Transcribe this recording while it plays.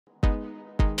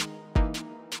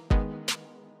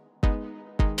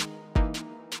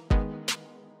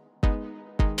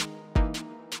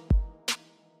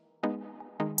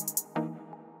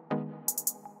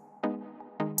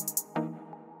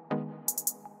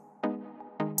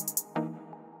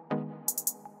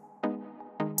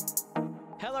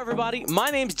Hello, everybody. My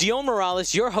name's Dion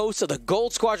Morales, your host of the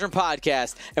Gold Squadron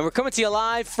podcast, and we're coming to you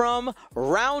live from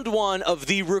round one of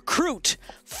the Recruit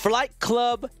Flight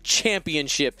Club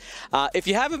Championship. If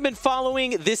you haven't been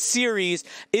following this series,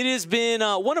 it has been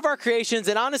one of our creations,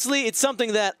 and honestly, it's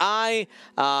something that I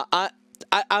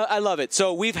love it.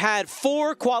 So we've had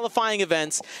 4 qualifying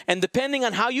events, and depending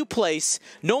on how you place,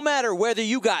 no matter whether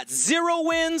you got 0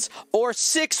 wins or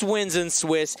 6 wins in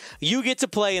Swiss, you get to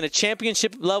play in a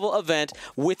championship level event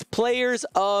with players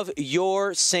of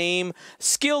your same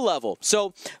skill level.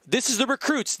 So this is the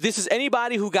recruits. This is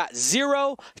anybody who got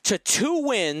 0 to 2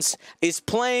 wins is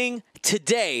playing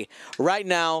today, right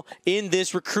now, in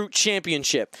this recruit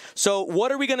championship. So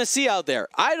what are we going to see out there?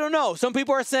 I don't know. Some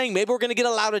people are saying maybe we're going to get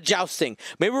a lot of jousting.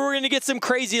 Maybe we're going to get some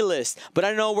crazy lists, but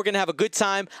I know we're going to have a good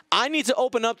time. I need to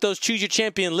open up those Choose Your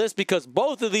Champion lists because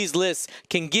both of these lists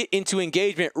can get into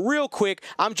engagement real quick.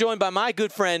 I'm joined by my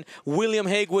good friend, William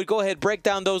Hagewood. Go ahead, break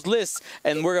down those lists,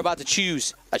 and we're about to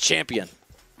choose a champion.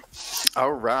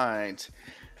 All right.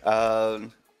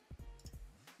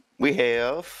 We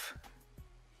have...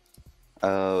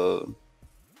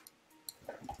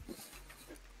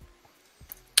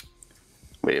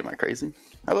 wait, am I crazy?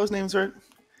 Are those names right?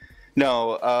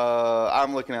 No,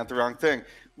 I'm looking at the wrong thing.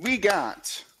 We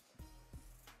got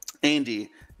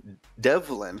Andy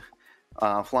Devlin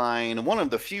flying one of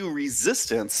the few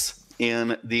resistance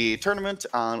in the tournament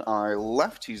on our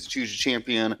left. He's Choose Your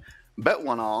Champion, bet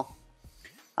one all.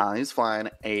 He's flying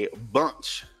a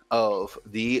bunch of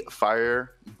the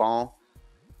Fireball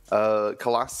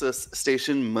Colossus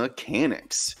Station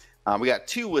Mechanics. We got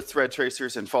 2 with thread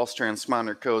tracers and false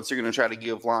transponder codes. So you're going to try to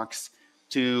give locks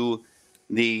to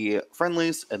the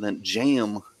friendlies and then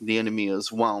jam the enemy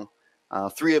as well.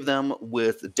 3 of them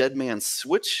with Dead Man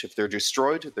Switch. If they're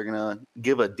destroyed, they're going to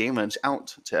give a damage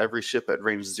out to every ship at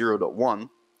range 0 to 1.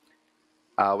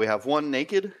 We have 1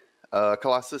 naked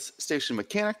Colossus Station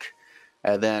Mechanic.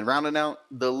 And then rounding out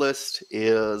the list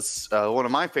is one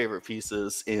of my favorite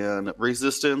pieces in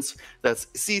Resistance. That's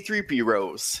C3P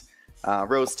Rose.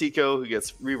 Rose Tico, who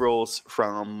gets rerolls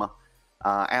from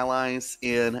allies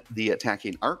in the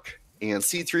attacking arc. And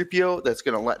C3PO, that's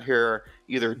going to let her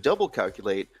either double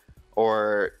calculate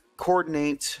or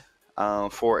coordinate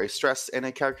for a stress and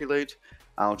a calculate,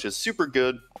 which is super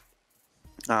good.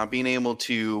 Being able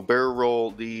to barrel roll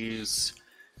these...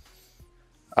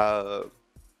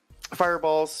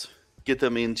 fireballs, get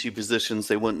them into positions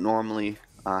they wouldn't normally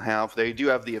have. They do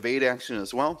have the evade action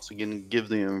as well, so you can give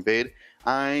them evade.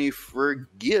 I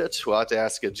forget, we'll have to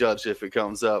ask a judge if it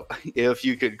comes up, if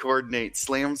you could coordinate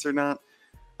slams or not.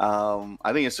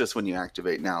 I think it's just when you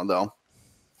activate now, though.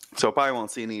 So probably won't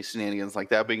see any shenanigans like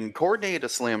that, but you can coordinate a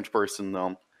slammed person,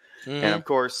 though. Mm-hmm. And of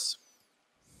course,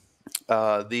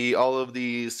 all of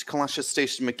these Colossus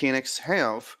Station Mechanics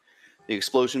have the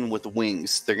explosion with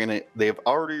wings. They've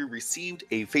already received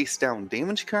a face down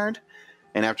damage card,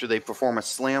 and after they perform a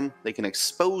slam, they can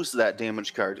expose that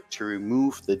damage card to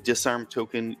remove the disarm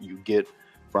token you get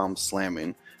from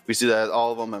slamming. We see that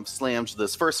all of them have slammed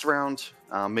this first round,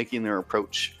 making their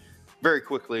approach very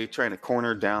quickly, trying to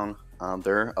corner down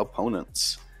their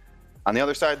opponents. On the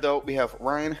other side, though, we have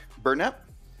Ryan Burnett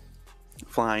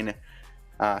flying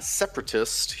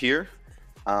Separatist here.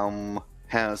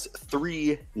 Has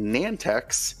 3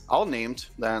 Nantex, all named.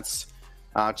 That's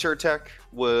Chertek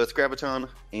with Graviton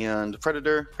and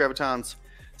Predator. Graviton's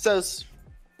says,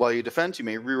 while you defend, you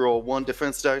may reroll 1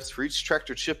 defense dice for each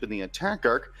tractor chip in the attack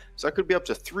arc. So that could be up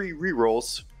to 3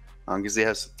 rerolls, because he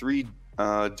has 3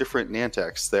 different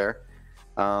Nantex there.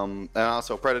 And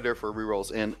also Predator for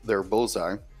rerolls in their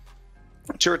bullseye.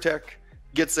 Chertek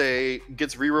gets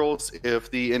rerolls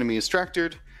if the enemy is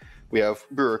tractored. We have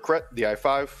Bureaucrat, the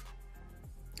I-5.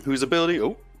 Whose ability?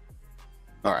 Oh,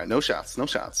 all right. No shots.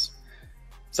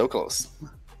 So close.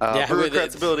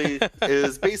 Bureaucrat's ability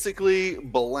is basically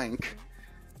blank,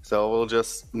 so we'll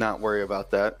just not worry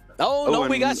about that. Oh no,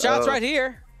 we got shots right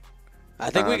here. I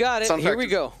think we got it. Here we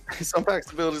go.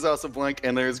 Sunpac's ability is also blank,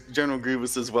 and there's General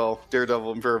Grievous as well.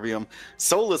 Daredevil, Impervium,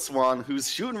 Soulless One, who's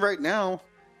shooting right now,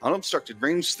 unobstructed,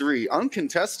 range 3,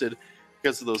 uncontested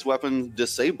because of those weapon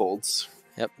disableds.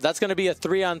 Yep, that's going to be a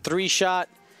 3-on-3 shot.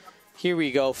 Here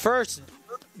we go. First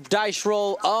dice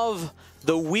roll of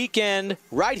the weekend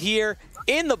right here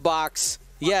in the box.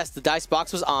 Yes, the dice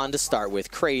box was on to start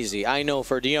with. Crazy. I know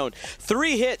for Dion.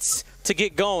 3 hits to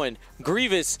get going.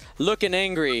 Grievous looking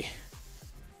angry.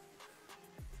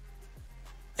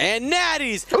 And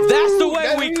natties. Ooh, that's the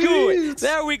way we do it.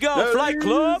 There we go. Natties. Flight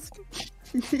Club.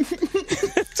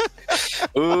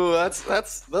 Ooh,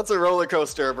 that's a roller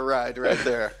coaster of a ride right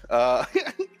there.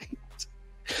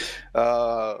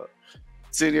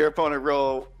 Seeing your opponent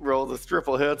roll the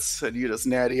triple hits and you just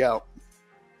natty out.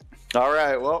 All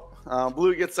right, well,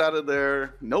 blue gets out of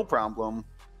there, no problem.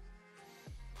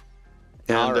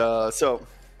 And right. so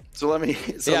let me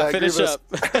finish Grievous, up.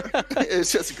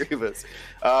 it's just Grievous.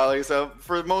 Like so,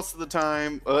 for most of the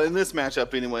time in this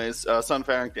matchup, anyways, Sun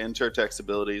Fact and Turtex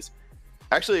abilities.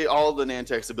 Actually, all the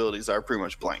Nantex abilities are pretty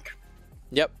much blank.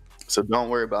 Yep. So don't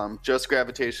worry about them. Just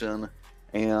Gravitation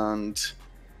and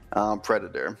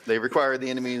Predator. They require the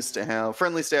enemies to have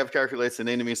friendly stab calculates and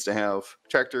enemies to have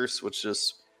tractors, which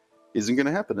just isn't going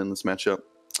to happen in this matchup.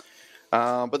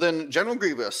 But then General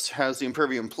Grievous has the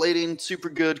Impervium Plating, super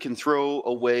good, can throw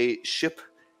away ship,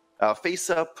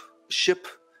 face-up, ship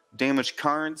damage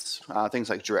cards, things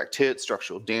like direct hit,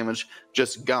 structural damage,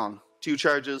 just gone. 2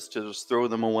 charges to just throw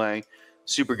them away.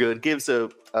 Super good. Gives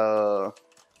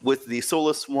with the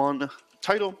Solus 1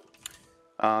 title,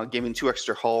 giving 2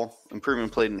 extra hull. Impervium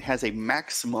Plating has a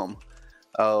maximum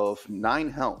of 9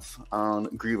 health on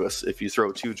Grievous if you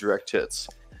throw 2 direct hits.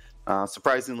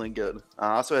 Surprisingly good.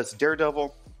 Also has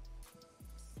Daredevil.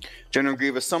 General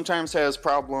Grievous sometimes has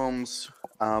problems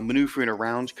maneuvering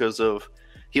around because of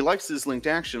he likes his linked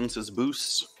actions, his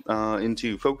boosts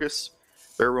into focus,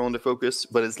 barrel roll into focus,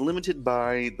 but is limited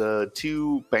by the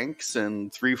 2 banks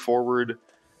and 3 forward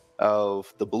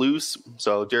of the blues.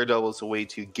 So Daredevil is a way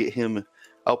to get him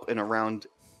up and around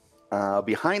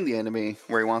behind the enemy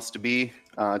where he wants to be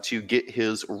to get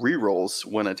his rerolls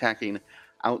when attacking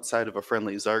outside of a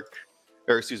friendly Zark,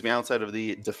 or excuse me, outside of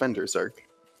the defender Zark.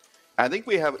 I think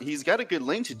he's got a good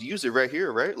lane to use it right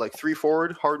here, right? Like 3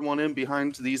 forward, hard 1 in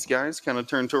behind these guys, kind of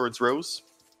turn towards Rose.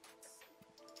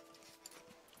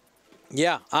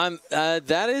 Yeah,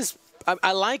 that is,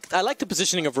 I like the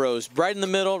positioning of Rose, right in the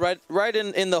middle, right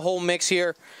in the whole mix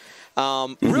here.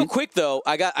 Real quick though,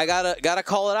 I gotta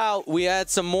call it out. We had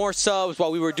some more subs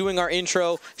while we were doing our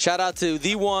intro. Shout out to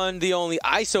the one, the only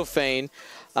Isophane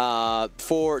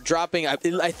for dropping. I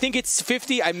think it's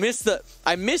 50. I missed the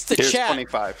chat.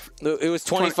 25. It was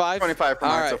 25. 25 from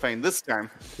Isophane right. this time.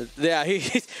 Yeah,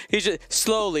 he's just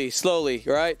slowly,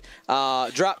 right?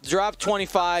 Drop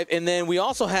 25, and then we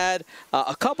also had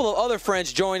a couple of other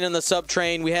friends join in the sub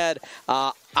train. We had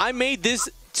I made this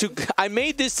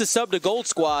to sub to Gold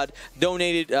Squad,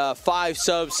 donated 5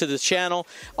 subs to the channel.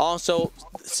 Also,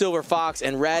 Silver Fox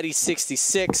and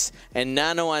Ratty66 and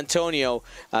Nano Antonio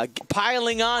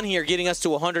piling on here, getting us to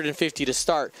 150 to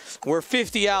start. We're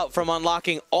 50 out from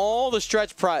unlocking all the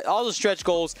stretch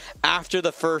goals after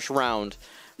the first round.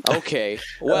 Okay,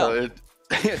 well,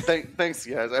 thanks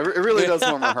guys. It really does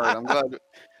warm my heart.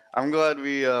 I'm glad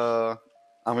we.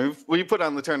 I mean, we put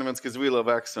on the tournaments because we love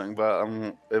X-Wing, but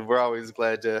we're always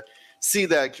glad to see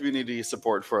that community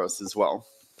support for us as well.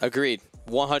 Agreed,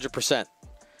 100%.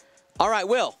 All right,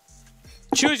 Will,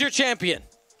 choose your champion.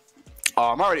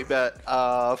 I'm already bet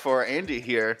for Andy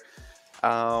here.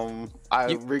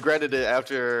 I regretted it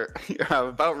after I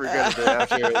about regretted it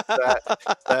after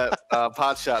that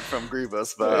pot shot from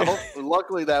Grievous, but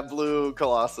luckily that blue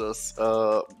Colossus,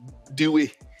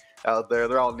 Dewey out there,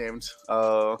 they're all named.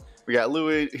 We got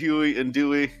Louie, Huey, and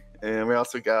Dewey, and we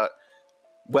also got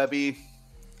Webby,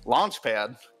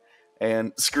 Launchpad,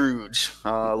 and Scrooge.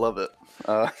 I love it.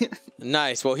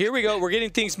 Nice. Well, here we go. We're getting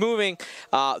things moving.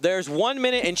 There's 1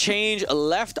 minute and change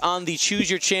left on the Choose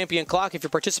Your Champion clock if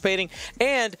you're participating.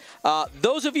 And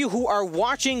those of you who are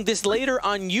watching this later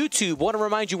on YouTube, want to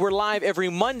remind you we're live every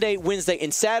Monday, Wednesday,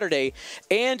 and Saturday.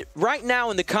 And right now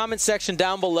in the comment section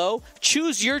down below,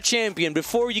 choose your champion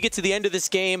before you get to the end of this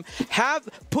game.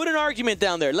 Put an argument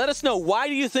down there. Let us know, why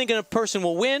do you think a person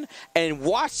will win? And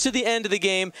watch to the end of the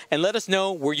game and let us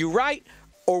know, were you right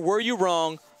or were you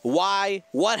wrong? Why?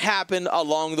 What happened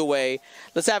along the way?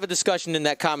 Let's have a discussion in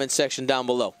that comment section down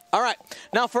below. All right.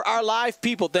 Now for our live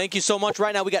people, thank you so much.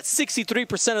 Right now we got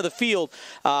 63% of the field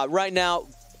right now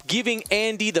giving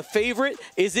Andy the favorite.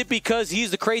 Is it because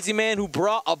he's the crazy man who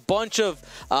brought a bunch of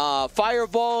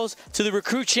fireballs to the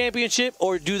Recruit Championship,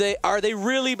 or are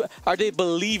they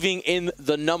believing in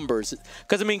the numbers?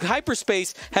 Because I mean,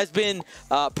 hyperspace has been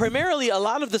primarily, a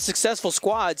lot of the successful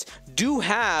squads do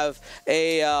have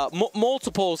a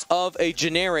multiples of a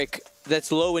generic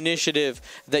that's low initiative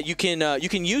that you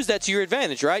can use that to your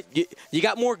advantage, right? You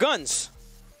got more guns.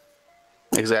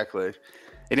 Exactly.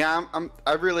 And yeah,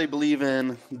 I really believe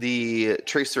in the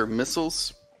tracer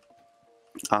missiles.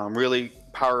 Really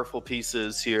powerful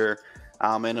pieces here.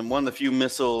 And one of the few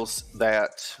missiles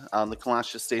that the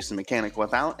Colossus Station Mechanic,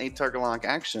 without a target lock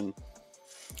action,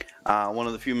 one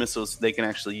of the few missiles they can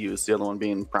actually use, the other one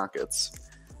being Rockets.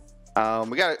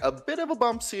 We got a bit of a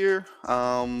bumps here.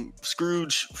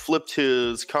 Scrooge flipped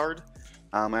his card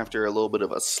after a little bit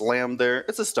of a slam there.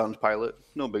 It's a stunned pilot.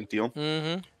 No big deal.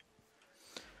 Mm-hmm.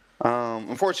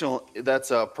 Unfortunately,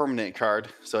 that's a permanent card,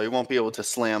 so you won't be able to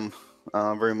slam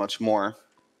very much more.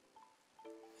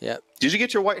 Yep. Did you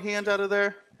get your white hand out of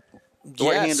there? The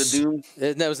white hand of doom?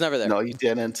 It was never there. No, you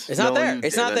didn't. It's not there.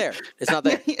 It's not there. It's not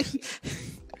there.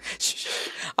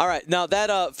 All right. Now,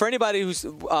 that for anybody who's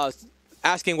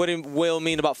asking what it will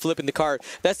mean about flipping the card,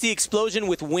 that's the explosion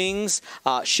with wings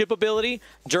ship ability.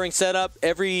 During setup,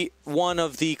 every one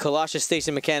of the Colossus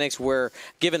Station mechanics were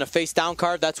given a face-down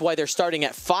card. That's why they're starting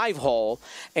at 5 hull,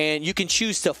 and you can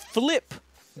choose to flip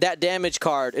that damage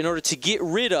card in order to get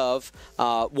rid of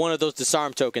one of those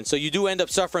disarm tokens. So you do end up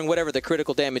suffering whatever the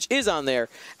critical damage is on there.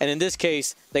 And in this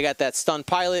case, they got that stunned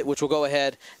pilot, which will go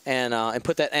ahead and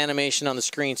put that animation on the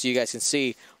screen so you guys can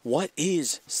see what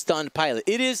is stunned pilot.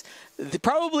 It is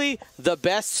probably the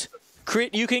best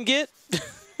crit you can get.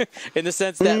 In the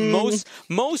sense that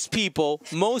most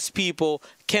people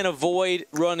can avoid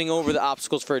running over the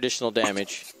obstacles for additional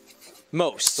damage.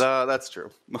 Most. That's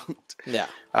true. Yeah.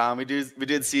 We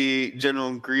did see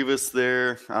General Grievous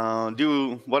there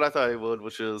do what I thought he would,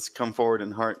 which is come forward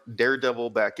and heart Daredevil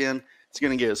back in. He's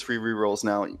going to get his free rerolls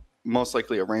now. Most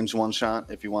likely a range one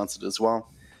shot if he wants it as well.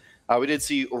 We did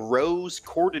see Rose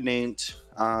coordinate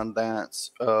on that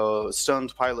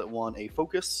stunned pilot one a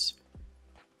focus.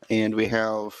 And we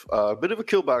have a bit of a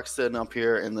kill box setting up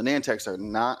here, and the Nantex are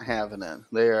not having it.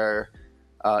 They are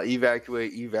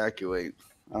evacuate.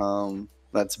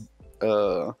 That's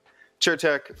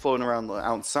Chertek floating around the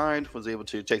outside, was able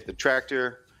to take the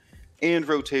tractor and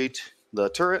rotate the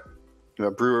turret. You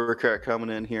have Brewer Cat coming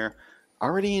in here,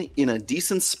 already in a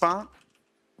decent spot,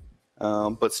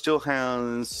 but still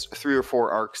has 3 or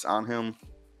 4 arcs on him.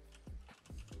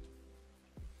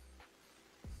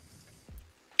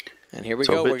 And here we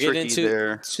go. We're getting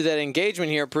into that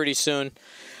engagement here pretty soon.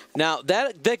 Now,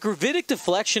 that gravitic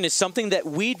deflection is something that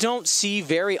we don't see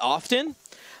very often.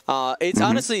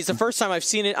 Honestly, it's the first time I've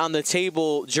seen it on the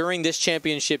table during this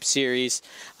championship series.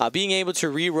 Being able to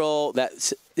re-roll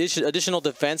that additional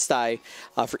defense die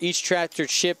for each tractor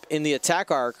ship in the attack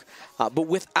arc, but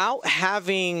without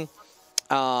having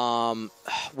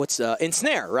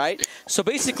ensnare, right? So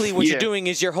basically what you're doing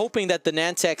is you're hoping that the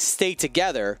Nantex stay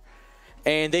together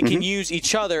and they can use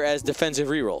each other as defensive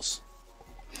rerolls.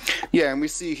 Yeah, and we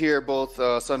see here both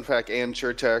Sunfac and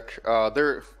Chertek.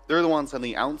 They're the ones on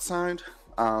the outside.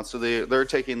 So they're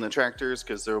taking the tractors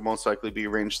because they'll most likely be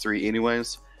range 3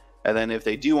 anyways. And then if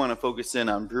they do want to focus in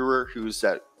on Brewer, who's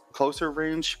at closer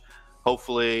range,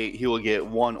 hopefully he will get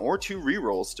 1 or 2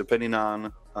 rerolls depending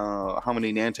on how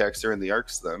many Nantex are in the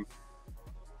arcs then.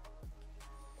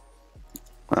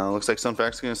 Looks like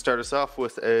Sunfac's going to start us off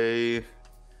with a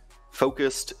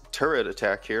focused turret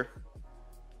attack here.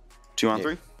 2 on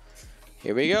 3.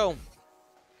 Here we go.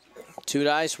 2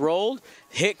 dice rolled.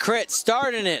 Hit crit,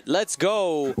 starting it. Let's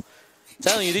go.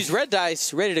 Telling you, these red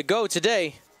dice ready to go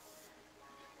today.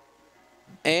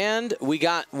 And we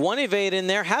got 1 evade in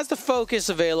there. Has the focus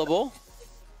available.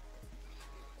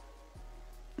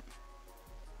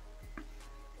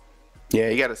 Yeah,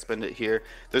 you got to spend it here.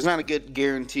 There's not a good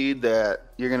guarantee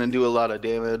that you're going to do a lot of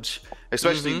damage,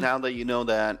 especially now that you know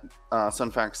that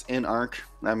Sunfac's in arc.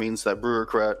 That means that Brewer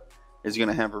Cret is going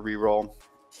to have a reroll.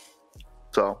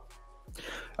 So,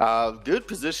 good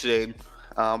positioning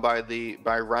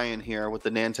by Ryan here with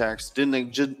the Nantex.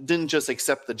 Didn't just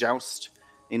accept the joust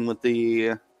in with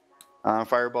the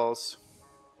fireballs.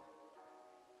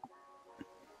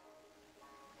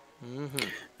 It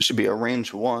should be a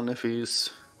range 1 if he's...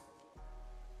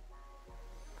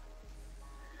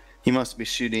 He must be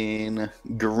shooting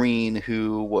Green,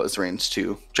 who was range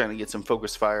 2, trying to get some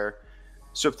focus fire.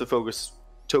 Strip the focus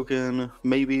token,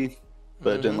 maybe,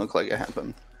 but it didn't look like it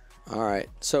happened. All right,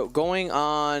 so going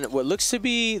on what looks to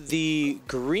be the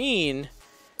Green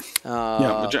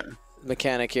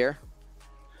mechanic here.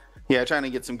 Yeah, trying to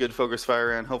get some good focus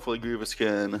fire in. Hopefully Grievous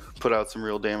can put out some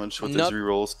real damage with his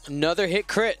rerolls. Another hit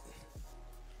crit.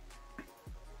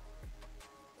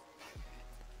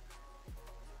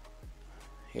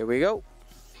 Here we go.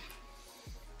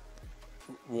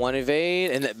 1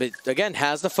 evade, and but again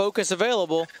has the focus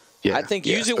available. Yeah, I think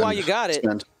use it while you got it.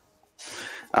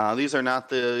 These are not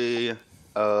the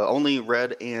only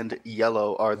red and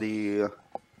yellow are the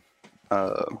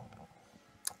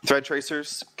thread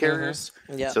tracers carriers.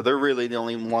 So they're really the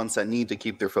only ones that need to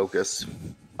keep their focus.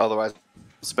 Otherwise,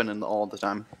 spinning all the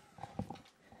time.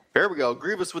 There we go.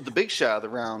 Grievous with the big shot of the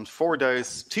round. 4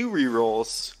 dice, 2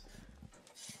 rerolls.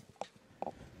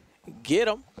 Get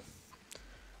him.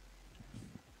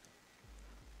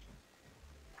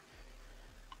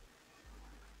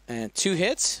 And 2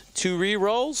 hits, 2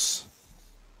 rerolls.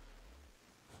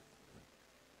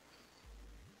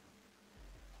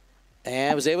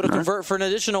 And was able to convert for an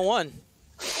additional 1.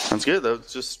 That's good. That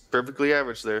was just perfectly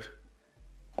average there.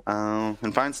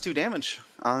 And finds 2 damage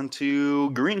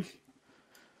onto green.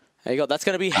 There you go. That's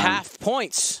going to be half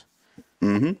points.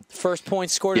 First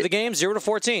point scored of the game,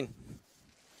 0-14.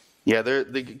 Yeah,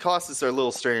 the Colossus are a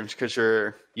little strange because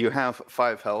you have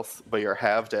 5 health, but you're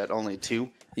halved at only 2.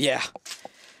 Yeah.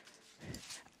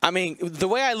 I mean, the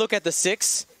way I look at the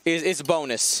 6 is it's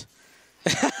bonus.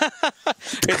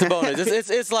 It's a bonus.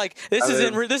 It's like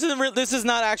this is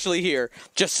not actually here.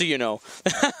 Just so you know.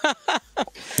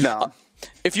 No.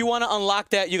 If you want to unlock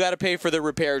that, you got to pay for the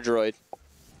repair droid.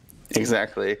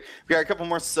 Exactly. We got a couple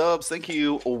more subs. Thank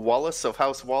you, Wallace of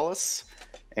House Wallace,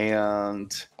 and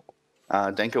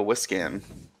Danko Wiscan.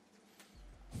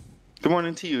 Good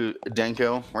morning to you,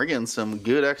 Danko. We're getting some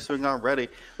good X-Wing already.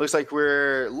 Looks like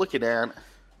we're looking at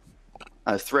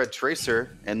a Thread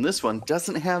Tracer, and this one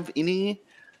doesn't have any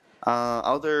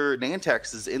other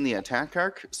Nantaxes in the attack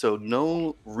arc, so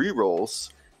no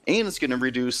rerolls, and it's going to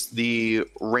reduce the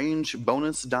range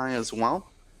bonus die as well.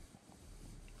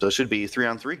 So it should be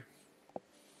 3-on-3.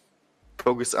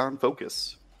 Focus on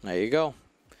focus. There you go.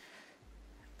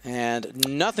 And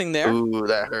nothing there. Ooh,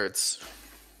 that hurts.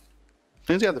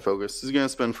 He's got the focus. He's going to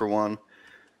spin for 1.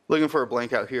 Looking for a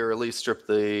blank out here, or at least strip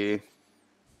the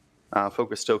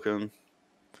focus token.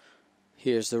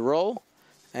 Here's the roll,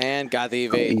 and got the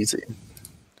evade. Easy.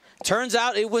 Turns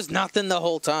out it was nothing the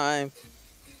whole time.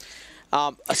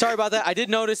 Sorry about that. I did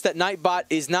notice that Nightbot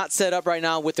is not set up right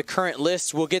now with the current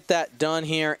list. We'll get that done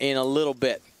here in a little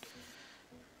bit.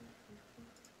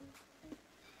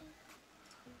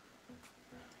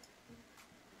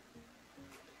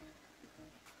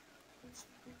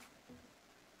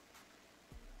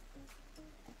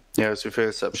 Yeah, as we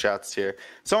finish up shots here.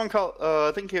 Someone called,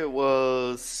 I think it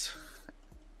was...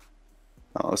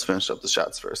 Oh, let's finish up the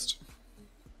shots first.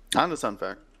 On to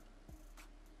Sunfact.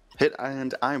 Hit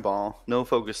and eyeball. No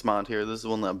focus mod here. This is the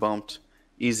one that bumped.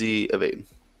 Easy evade.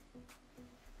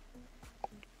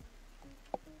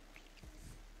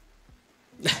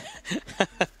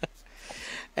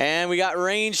 And we got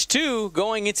range 2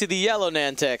 going into the yellow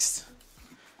Nantex.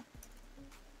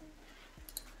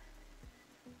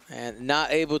 And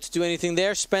not able to do anything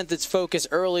there. Spent its focus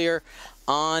earlier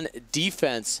on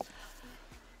defense.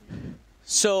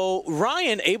 So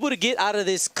Ryan able to get out of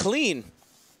this clean.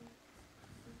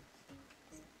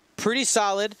 Pretty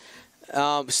solid.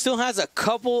 Still has a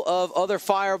couple of other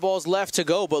fireballs left to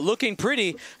go, but looking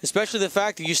pretty, especially the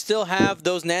fact that you still have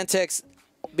those Nantex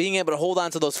being able to hold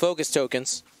on to those focus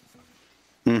tokens.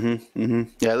 Yeah,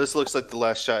 this looks like the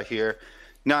last shot here.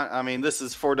 I mean, this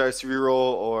is 4 dice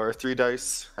reroll or 3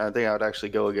 dice. I think I would actually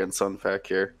go against Sunfac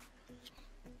here.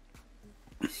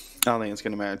 I don't think it's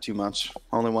going to matter too much.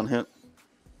 Only 1 hit.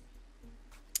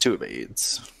 2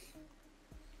 evades.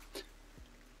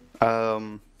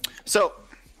 I'm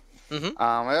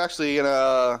actually going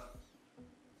to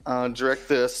direct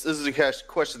this. This is a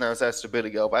question that was asked a bit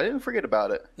ago, but I didn't forget about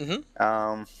it.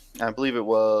 I believe it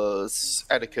was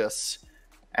Atticus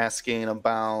asking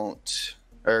about,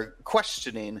 or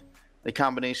questioning, the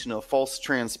combination of false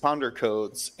transponder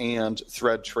codes and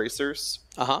thread tracers.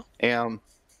 And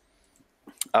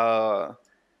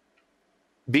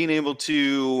being able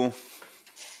to...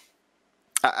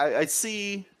 I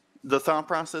see the thought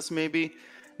process maybe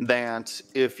that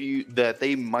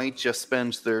they might just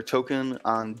spend their token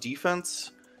on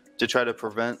defense to try to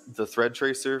prevent the thread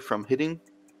tracer from hitting,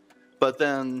 but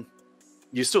then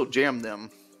you still jam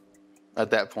them at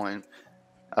that point.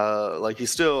 Like you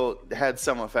still had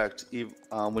some effect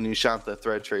when you shot the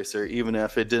thread tracer, even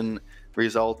if it didn't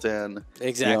result in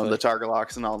the target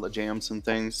locks and all the jams and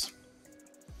things.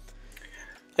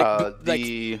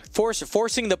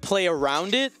 Forcing the play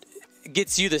around it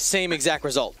gets you the same exact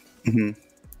result.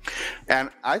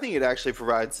 And I think it actually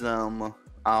provides them,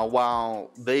 while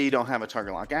they don't have a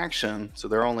target lock action, so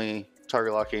they're only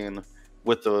target locking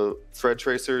with the thread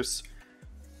tracers,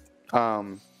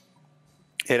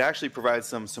 it actually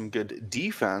provides them some good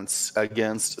defense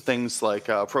against things like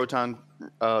proton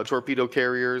torpedo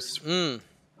carriers,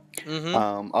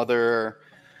 other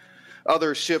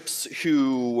ships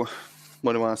who...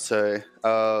 What do I want to say?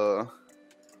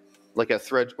 Like a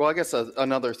thread. Well, I guess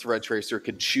another thread tracer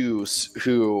could choose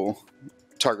who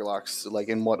target locks, like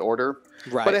in what order.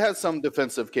 Right. But it has some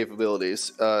defensive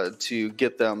capabilities to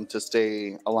get them to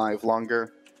stay alive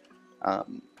longer,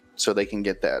 so they can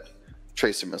get that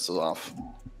tracer missiles off.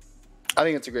 I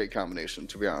think it's a great combination,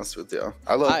 to be honest with you.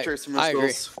 I love tracer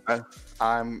missiles.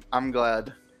 I'm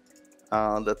glad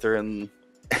that they're in.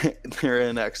 They're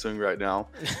in X-Wing right now.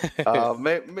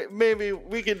 Maybe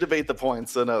we can debate the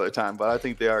points another time, but I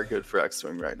think they are good for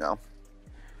X-Wing right now.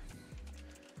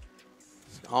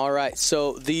 All right,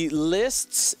 so the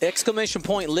lists, exclamation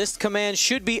point list command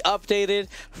should be updated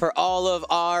for all of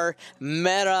our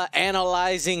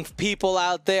meta-analyzing people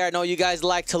out there. I know you guys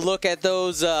like to look at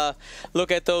those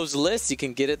lists. You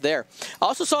can get it there. I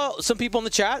also saw some people in the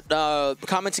chat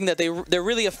commenting that they're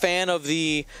really a fan of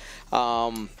the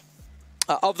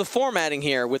formatting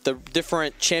here with the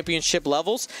different championship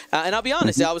levels. And I'll be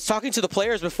honest, I was talking to the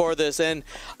players before this, and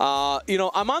you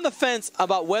know, I'm on the fence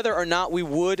about whether or not we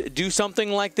would do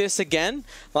something like this again.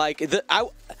 Like,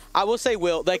 I will say,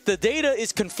 Will, like, the data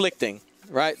is conflicting,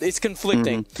 right? It's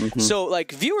conflicting. So, like,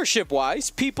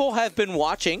 viewership-wise, people have been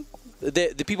watching.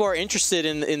 The people are interested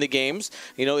in the games.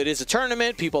 You know, it is a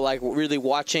tournament. People like really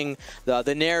watching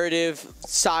the narrative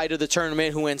side of the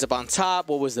tournament. Who ends up on top?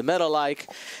 What was the meta like?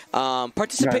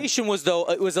 Participation was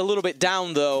a little bit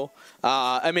down though.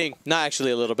 I mean, not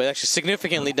actually a little bit, actually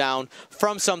significantly down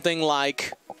from something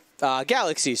like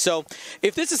Galaxy. So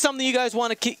if this is something you guys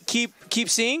want to keep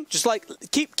seeing, just like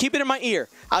keep it in my ear.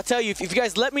 I'll tell you if you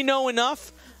guys let me know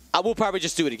enough, I will probably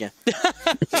just do it again.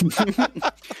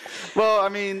 Well, I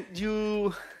mean,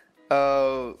 you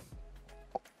have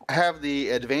the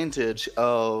advantage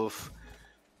of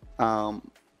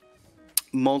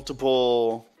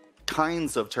multiple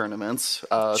kinds of tournaments.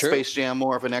 Space Jam,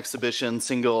 more of an exhibition,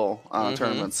 single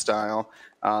tournament style.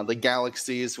 The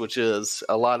Galaxies, which is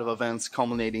a lot of events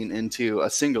culminating into a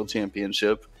single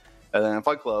championship. And then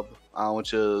Fight Club,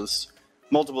 which is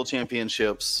multiple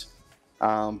championships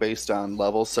based on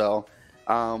level. So,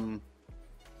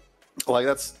 like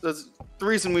that's the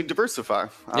reason we diversify,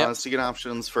 is to get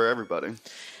options for everybody.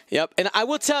 Yep, and I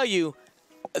will tell you,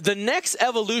 the next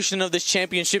evolution of this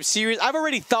championship series, I've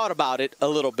already thought about it a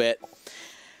little bit.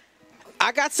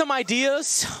 I got some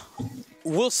ideas.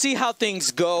 We'll see how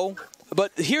things go.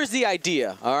 But here's the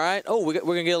idea, all right? Oh, we're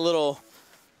going to get a little...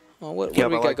 Oh, what do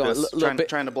we got going?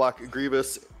 Trying to block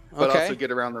Grievous, but also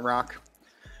get around the rock.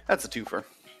 That's a twofer.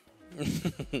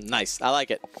 Nice. I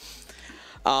like it.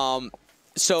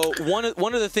 So one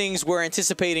of the things we're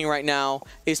anticipating right now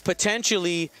is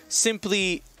potentially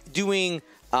simply doing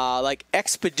like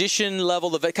expedition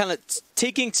level of kind of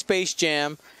taking Space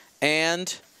Jam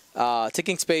and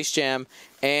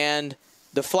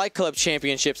the Flight Club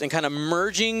Championships and kind of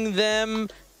merging them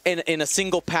in a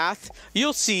single path.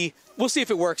 You'll see. We'll see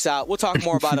if it works out. We'll talk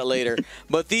more about it later.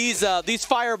 But these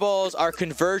fireballs are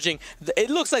converging. It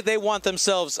looks like they want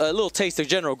themselves a little taste of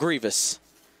General Grievous.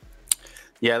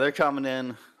 Yeah, they're coming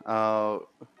in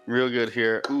real good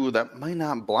here. Ooh, that might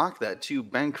not block that 2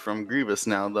 bank from Grievous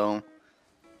now, though.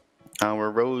 Where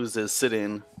Rose is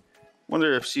sitting.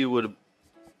 Wonder if she would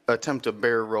attempt a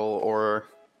bear roll or...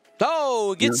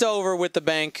 Oh, gets over with the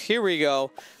bank. Here we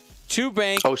go. 2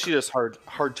 bank. Oh, she just hard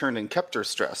turned and kept her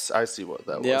stress. I see what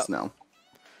that was now.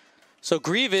 So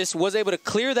Grievous was able to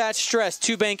clear that stress.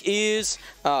 2 bank is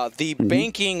the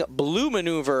banking blue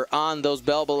maneuver on those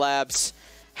Belba Labs.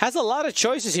 Has a lot of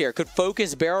choices here. Could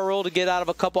focus barrel roll to get out of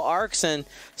a couple arcs and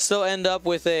still end up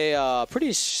with a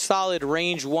pretty solid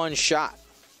range 1 shot.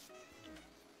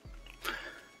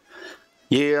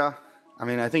 Yeah, I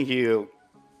mean, I think you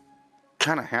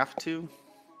kind of have to.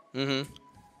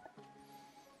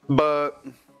 But,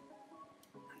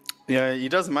 yeah, he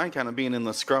doesn't mind kind of being in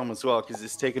the scrum as well because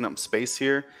he's taking up space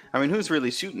here. I mean, who's really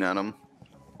shooting at him?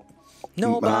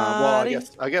 Nobody. Well,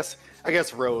 I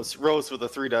guess Rose. Rose with a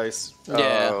 3 dice.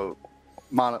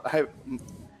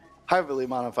 Heavily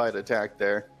modified attack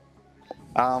there.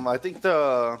 I think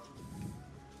the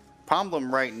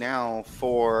problem right now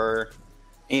for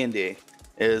Andy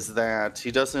is that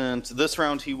he doesn't... This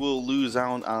round, he will lose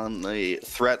out on the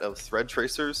threat of thread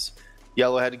tracers.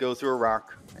 Yellow had to go through a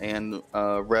rock, and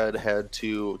red had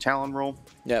to talon roll.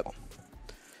 Yep.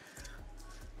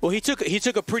 Well, he took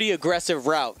a pretty aggressive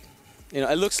route. You know,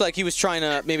 it looks like he was trying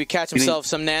to maybe catch himself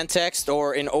some Nantext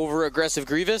or an over-aggressive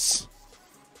Grievous.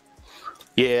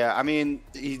 Yeah, I mean,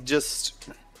 he just...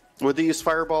 With these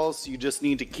fireballs, you just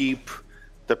need to keep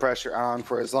the pressure on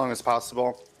for as long as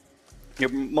possible. You're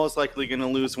most likely going to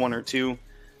lose 1 or 2. We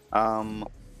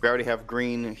already have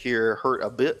Green here hurt a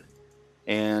bit.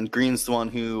 And Green's the one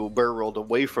who barrel rolled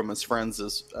away from his friends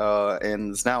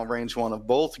and is now range 1 of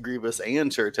both Grievous and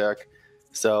Turtek.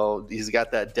 So he's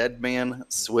got that dead man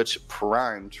switch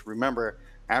primed. Remember,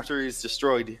 after he's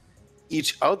destroyed,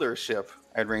 each other ship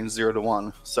at range 0 to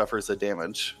 1 suffers a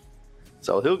damage.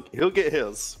 So he'll get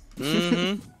his.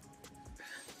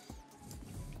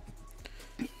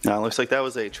 Now, looks like that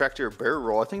was a tractor barrel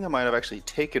roll. I think that might have actually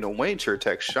taken away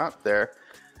Turtek's shot there.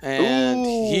 And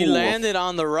he landed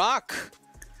on the rock.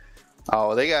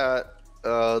 Oh, they got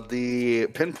the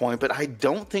pinpoint, but I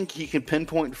don't think he can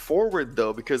pinpoint forward,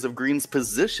 though, because of Green's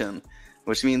position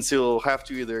which means he'll have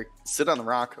to either sit on the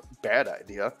rock, bad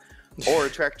idea, or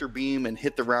tractor beam and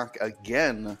hit the rock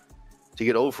again to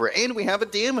get over it. And we have a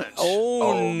damage.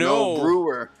 Oh no.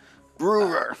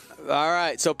 Brewer. All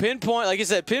right, so pinpoint, like you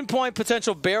said, pinpoint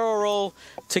potential barrel roll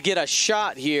to get a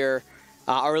shot here,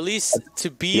 or at least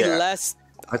to be less.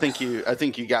 I think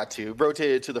you got to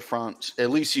rotate it to the front. At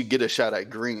least you get a shot at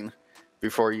green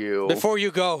before you go. before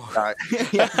you go.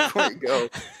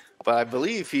 But I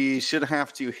believe he should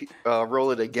have to roll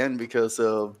it again because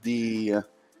of the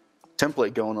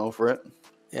template going over it.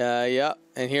 Yeah.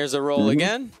 And here's a roll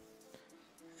again.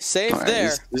 Safe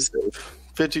there. He's safe.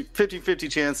 50-50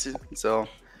 chance, so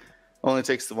only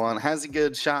takes the one. Has a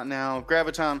good shot now.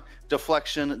 Graviton,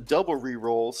 deflection, double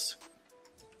re-rolls.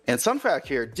 And some fact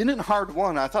here, didn't hard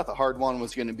one. I thought the hard one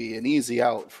was going to be an easy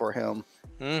out for him.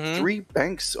 3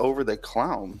 banks over the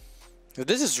clown.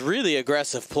 This is really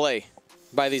aggressive play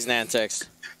by these Nantex.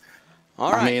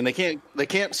 All right. I mean, they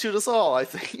can't shoot us all, I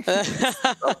think.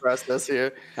 I'll press this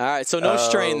here. All right, so no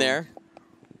strain there.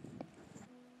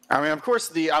 I mean, of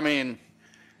course,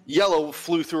 yellow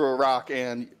flew through a rock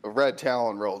and a red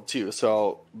talon rolled too,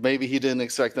 so maybe he didn't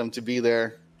expect them to be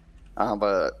there.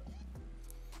 But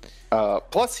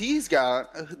plus he's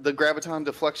got the graviton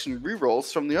deflection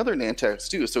rerolls from the other Nantex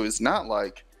too, so it's not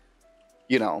like,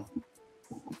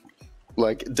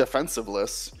 like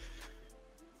defensiveless.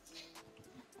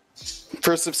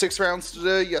 First of 6 rounds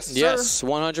today, yes, sir. Yes,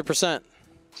 100%.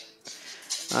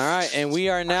 All right, and we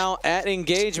are now at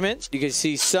engagement. You can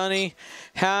see Sonny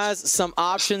has some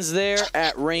options there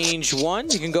at range 1.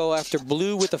 You can go after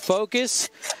blue with the focus.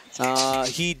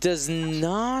 He does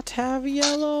not have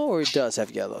yellow, or he does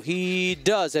have yellow? He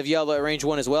does have yellow at range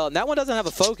 1 as well, and that one doesn't have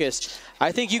a focus.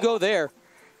 I think you go there.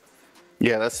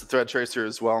 Yeah, that's the thread tracer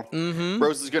as well.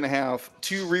 Rose is going to have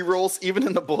 2 rerolls, even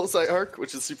in the bullseye arc,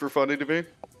 which is super funny to me.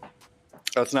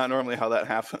 That's not normally how that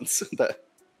happens. that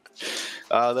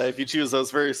if you choose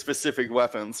those very specific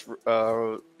weapons,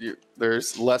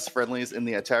 there's less friendlies in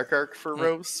the attack arc for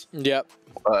Rose. Yep.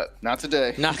 But not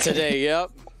today. Not today,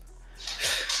 yep.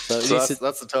 So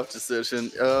that's a tough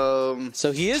decision.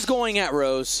 So he is going at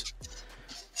Rose.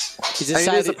 He's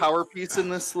decided, it is a power piece in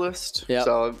this list. Yep.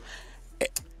 So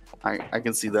I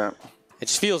can see that. It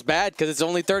just feels bad because it's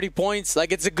only 30 points.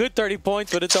 Like, it's a good 30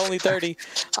 points, but it's only 30.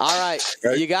 All right.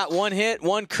 You got 1 hit,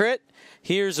 1 crit.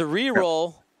 Here's a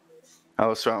reroll. I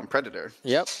was from Predator.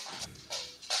 Yep.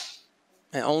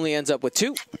 And only ends up with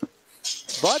 2.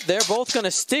 But they're both going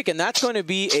to stick, and that's going to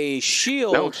be a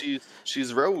shield. No,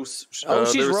 she's Rose. She's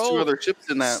There's Rose. 2 other chips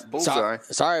in that bullseye.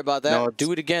 Sorry about that. No,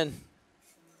 do it again.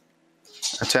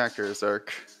 Attacker's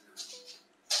arc.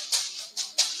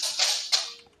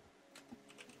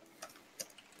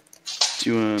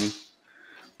 Doing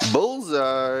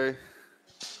bullseye.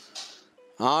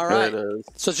 All right.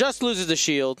 So just loses the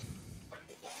shield.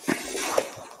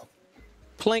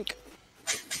 Plink.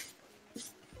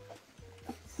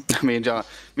 Me and John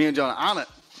on it.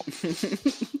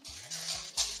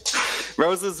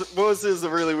 Rose is a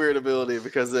really weird ability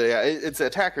because it's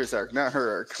attacker's arc, not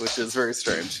her arc, which is very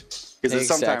strange. Because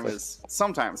it's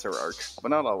sometimes her arc, but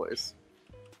not always.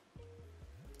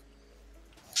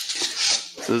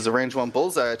 So there's a range 1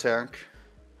 bullseye attack.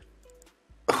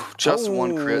 Oh, just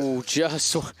 1 crit.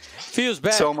 Just feels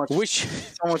bad. So much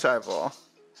eyeball.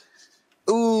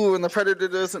 Ooh, and the Predator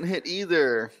doesn't hit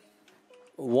either.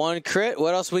 1 crit.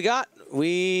 What else we got? All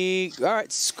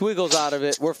right, squiggles out of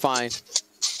it. We're fine.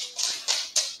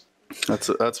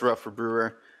 That's rough for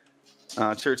Brewer.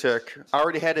 Turtek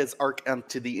already had his arc up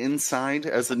to the inside.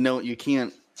 As a note, you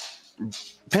can't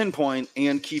pinpoint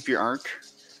and keep your arc.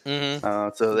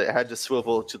 So they had to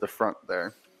swivel to the front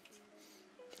there.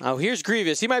 Oh, here's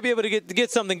Grievous. He might be able to get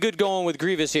something good going with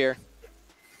Grievous here.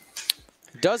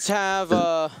 Does have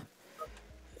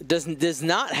does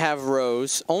not have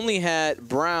Rose. Only had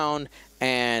Brown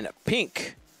and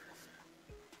Pink.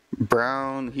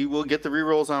 Brown. He will get the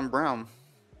rerolls on Brown.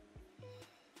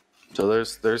 So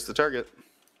there's the target.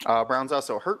 Brown's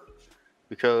also hurt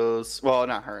because, well,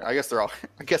 not hurt. I guess they're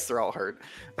all hurt.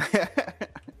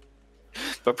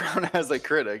 But Brown has a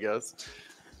crit, I guess.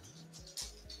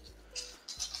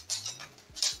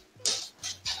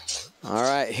 All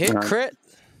right, hit crit.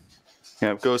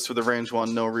 Yeah, it goes for the range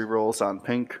 1, no rerolls on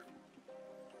Pink.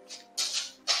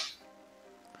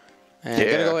 And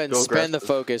gonna go ahead and spend the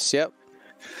focus. Yep.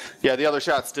 Yeah, the other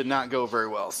shots did not go very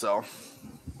well, so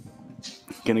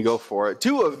gonna go for it.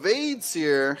 2 evades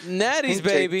here. Natties,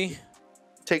 baby.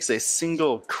 Takes a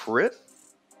single crit.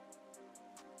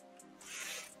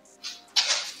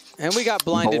 And we got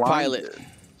blinded pilot.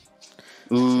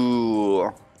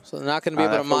 Ooh. So they're not going to be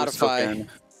able to modify.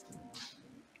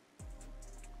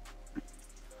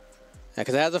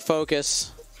 Because it has a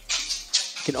focus.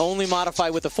 Can only modify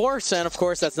with the force, and of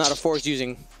course that's not a force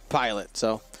using pilot,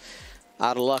 so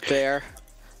out of luck there.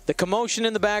 The commotion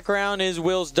in the background is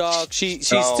Will's dog. She's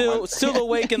still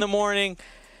awake in the morning.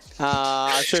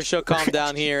 I'm sure she'll calm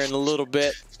down here in a little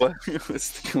bit. What was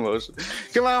the commotion?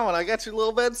 Come on, I got your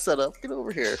little bed set up. Get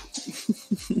over here.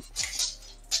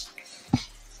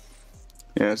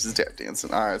 Yeah, she's tap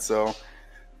dancing. All right, so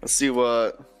let's see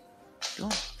what.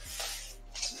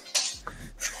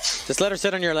 Just let her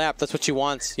sit on your lap. That's what she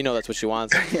wants. You know that's what she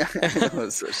wants. Yeah,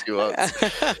 that's what she wants.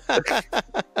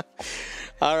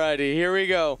 Alrighty, here we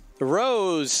go.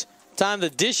 Rose, time to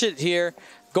dish it here.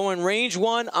 Going range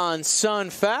 1 on Sun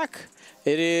Fac.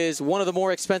 It is one of the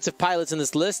more expensive pilots in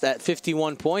this list at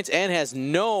 51 points and has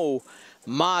no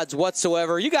mods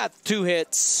whatsoever. You got 2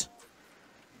 hits.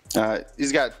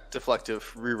 He's got deflective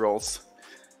rerolls.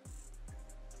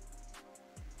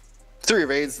 3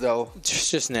 evades, though.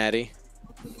 Just natty.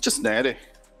 Just natty.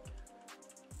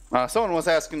 Someone was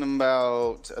asking him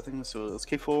about, I think this was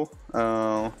K-Full.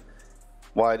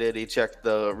 Why did he check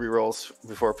the rerolls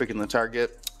before picking the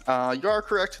target? You are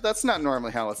correct. That's not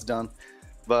normally how it's done.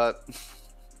 But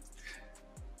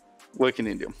what can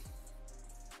you do?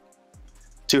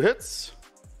 2 hits.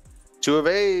 2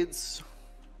 evades.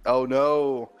 Oh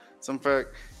no. Some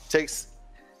fact takes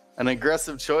an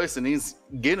aggressive choice and he's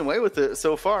getting away with it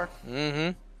so far.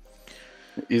 Mm-hmm.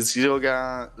 He's still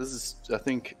got, this is, I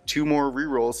think, 2 more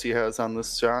rerolls he has on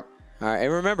this shot. All right,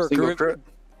 and remember,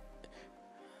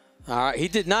 all right, he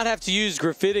did not have to use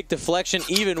graphitic deflection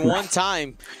even one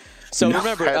time. So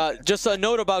remember, just a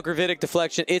note about graphitic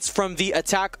deflection, it's from the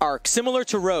attack arc, similar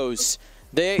to Rose.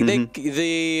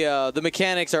 The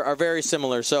mechanics are very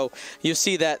similar. So you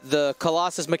see that the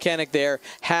Colossus mechanic there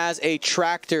has a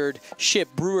tractored ship,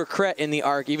 Brewer Kret, in the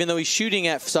arc, even though he's shooting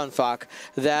at Sunfuck.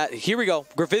 That, here we go,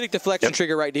 graphitic deflection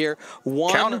trigger right here.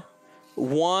 One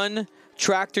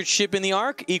tractored ship in the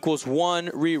arc equals 1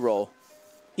 reroll,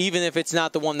 even if it's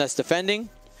not the one that's defending.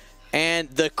 And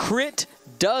the crit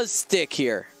does stick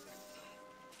here.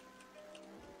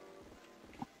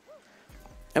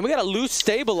 And we got a loose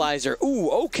stabilizer. Ooh,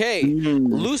 okay.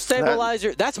 Loose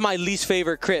stabilizer. That's my least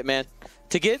favorite crit, man.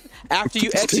 To get, after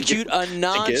you execute a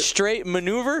non-straight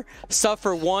maneuver,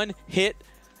 suffer 1 hit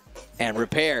and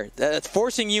repair. That's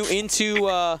forcing you into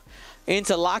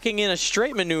locking in a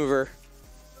straight maneuver.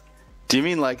 Do you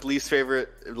mean like least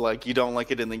favorite, like you don't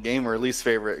like it in the game, or least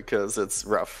favorite because it's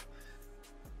rough?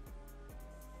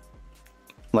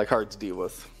 Like hard to deal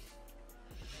with?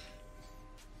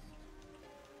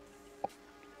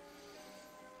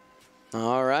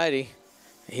 Alrighty.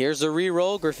 Here's the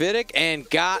reroll, graphitic, and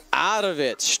got out of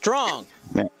it. Strong.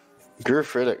 Man,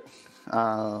 graphitic.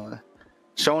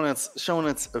 Showing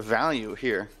its value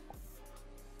here.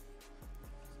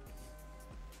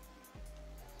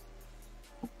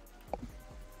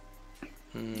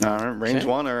 Range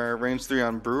 1 or range 3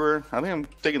 on Brewer? I think I'm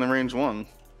taking the range 1.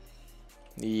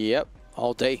 Yep,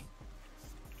 all day.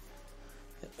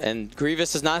 And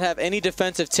Grievous does not have any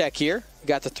defensive tech here.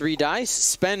 Got the 3 dice.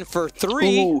 Spend for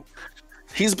 3. Ooh,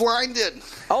 he's blinded.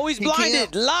 Oh, he's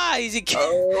blinded. Lies. He can't.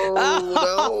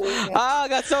 Oh, no. I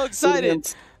got so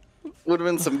excited. Would have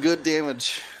been some good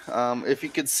damage. If you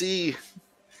could see.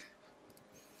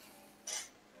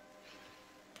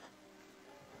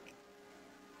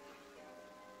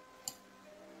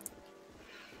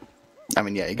 I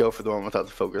mean, yeah, you go for the one without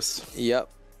the focus. Yep.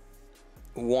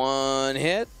 1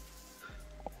 hit.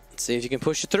 Let's see if you can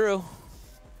push it through.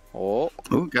 Oh.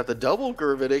 Ooh, got the double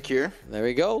gravitic here. There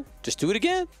we go. Just do it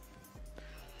again.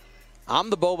 I'm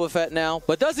the Boba Fett now,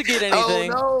 but does it get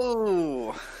anything?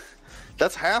 Oh, no.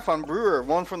 That's half on Brewer.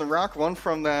 1 from the rock, 1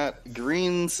 from that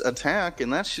Green's attack,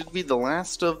 and that should be the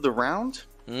last of the round.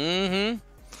 Mm-hmm.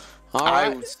 All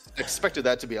right. I expected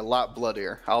that to be a lot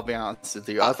bloodier, I'll be honest with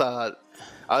you. I thought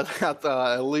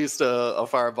at least a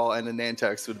fireball and a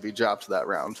Nantex would be dropped that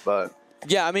round, but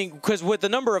yeah, I mean, because with the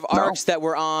number of arcs that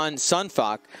were on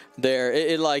Sunfuck there,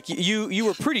 it like you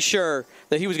were pretty sure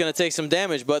that he was going to take some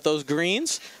damage, but those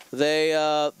greens, they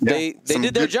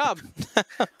did their job.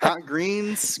 Hot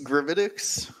greens,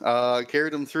 gravitics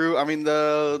carried them through. I mean,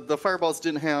 the fireballs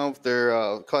didn't have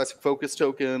their classic focus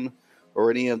token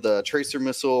or any of the tracer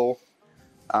missile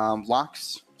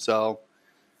locks, so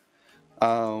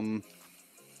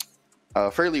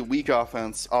fairly weak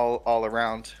offense all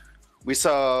around. We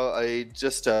saw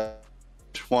just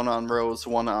 1 on Rose,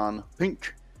 1 on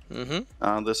Pink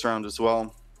this round as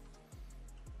well.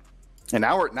 And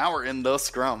now we're in the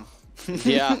scrum.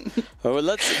 Yeah. Well,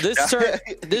 this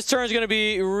turn is going to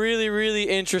be really, really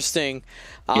interesting.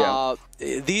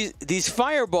 These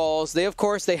fireballs, they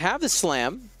have the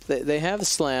slam, They have the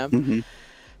slam.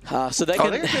 So they Oh,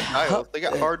 can. they're good tiles. They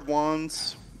got hard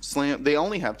ones, slam. They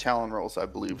only have talon rolls, I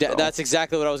believe. That's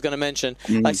exactly what I was going to mention.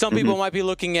 Like some people might be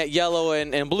looking at yellow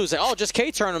and blue, say, "Oh, just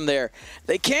K-turn them there."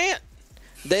 They can't.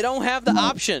 They don't have the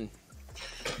option.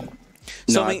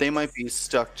 So they might be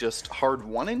stuck just hard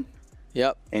one-ing.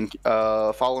 Yep. And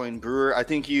following Brewer, I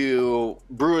think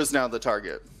Brewer is now the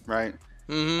target, right?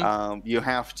 You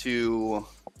have to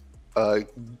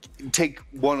take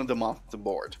one of them off the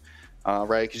board,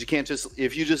 right? Because you can't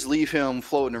if you just leave him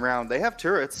floating around. They have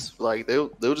turrets, like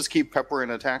they'll just keep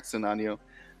peppering attacks in on you.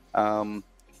 So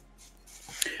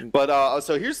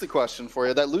here's the question for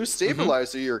you: that loose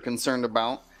stabilizer you're concerned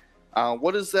about.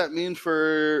 What does that mean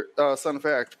for Son of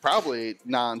Fact? Probably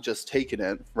not just taking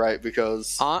it, right?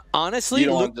 Because honestly, you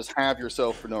don't want to just have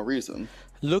yourself for no reason.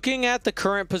 Looking at the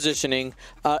current positioning,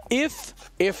 if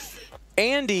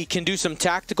Andy can do some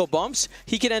tactical bumps,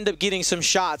 he could end up getting some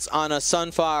shots on a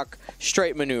Sunfok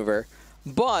straight maneuver.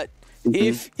 But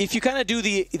if you kind of do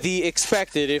the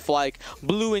expected, if like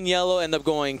blue and yellow end up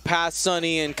going past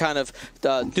Sunny and kind of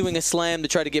doing a slam to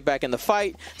try to get back in the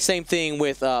fight, same thing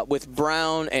with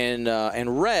brown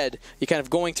and red, you're kind of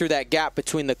going through that gap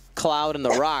between the cloud and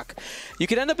the rock. You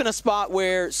could end up in a spot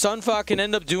where Sunfok can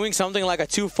end up doing something like a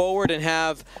 2 forward and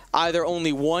have either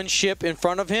only one ship in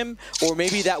front of him, or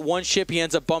maybe that one ship he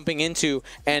ends up bumping into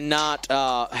and not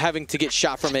having to get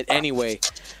shot from it anyway.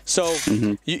 So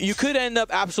you could end up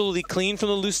absolutely clean from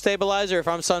the loose stabilizer. If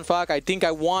I'm Sunfok, I think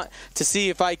I want to see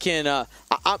if I can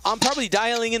I'm probably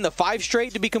dialing in the 5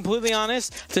 straight, to be completely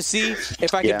honest, to see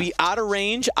if I can be out of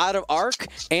range, out of arc,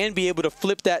 and be able to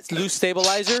flip that loose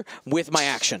stabilizer with my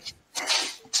action.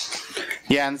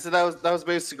 Yeah, and so that was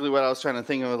basically what I was trying to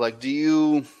think of. Like, do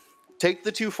you take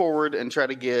the 2 forward and try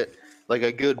to get like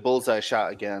a good bullseye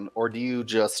shot again, or do you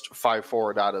just 5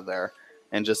 forward out of there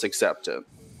and just accept it?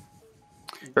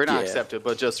 Or not accept it,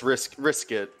 but just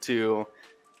risk it to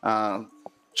try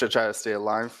to stay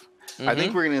alive. I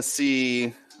think we're going to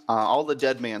see all the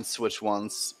dead man switch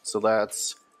ones. So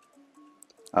that's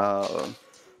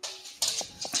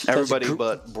everybody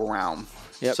but brown.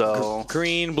 Yep. So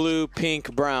green, blue,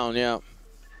 pink, brown. Yeah.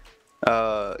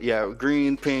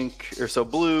 Green, pink, or so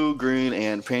blue, green,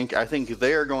 and pink. I think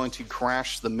they are going to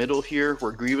crash the middle here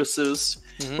where Grievous is,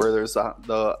 where there's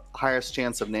the highest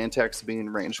chance of Nantex being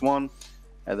range 1.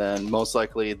 And then most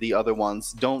likely the other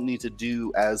ones don't need to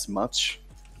do as much.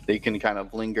 They can kind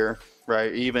of linger,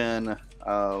 right? Even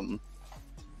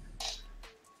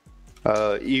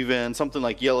something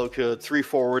like yellow could 3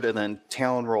 forward and then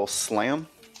talon roll slam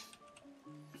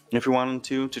if you wanted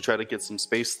to try to get some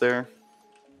space there.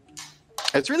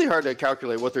 It's really hard to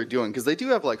calculate what they're doing because they do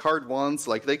have like hard ones.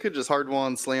 Like they could just hard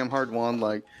one, slam, hard one.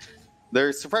 Like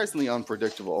they're surprisingly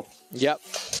unpredictable. Yep.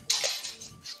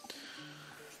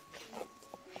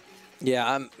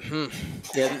 Yeah,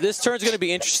 this turn's going to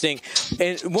be interesting.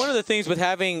 And one of the things with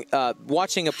having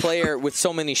watching a player with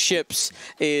so many ships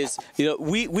is,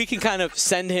 we can kind of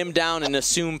send him down and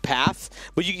assume path,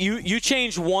 but you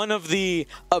change one of the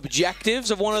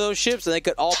objectives of one of those ships, and they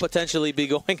could all potentially be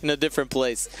going in a different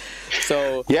place.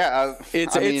 So yeah,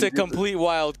 it's a complete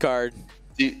wild card.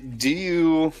 Do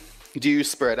you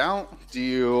spread out? Do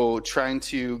you trying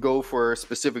to go for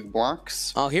specific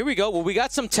blocks? Oh, here we go. Well, we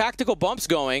got some tactical bumps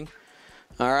going.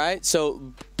 All right,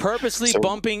 so purposely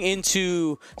bumping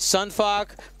into Sunfok,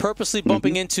 purposely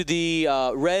bumping into the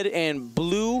red and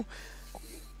blue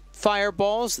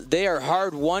fireballs. They are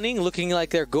hard one-ing, looking like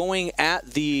they're going at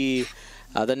the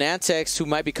Nantex, who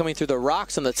might be coming through the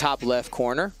rocks in the top left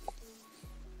corner.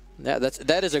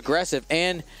 That is aggressive.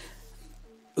 And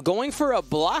going for a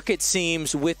block, it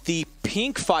seems, with the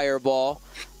pink fireball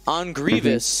on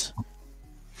Grievous.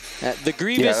 The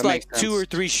Grievous, like 2 or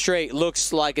 3 straight,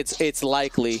 looks like it's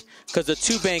likely because the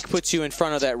 2 bank puts you in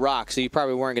front of that rock, so you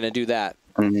probably weren't going to do that.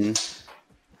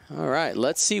 All right,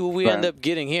 let's see what we end up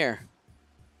getting here.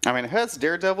 I mean, it has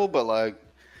Daredevil, but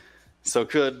so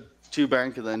could 2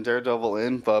 bank and then Daredevil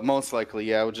in, but most likely,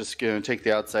 we're just going to take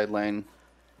the outside lane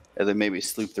and then maybe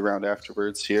sloop the round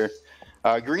afterwards here.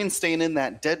 Green staying in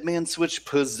that dead man switch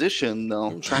position,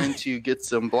 though, trying to get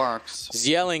some blocks. He's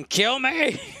yelling, "Kill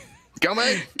me! Kill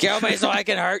me! Kill me so I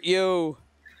can hurt you!"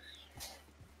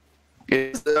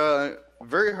 It's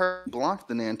very hard to block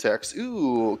the Nantex.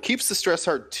 Ooh, keeps the stress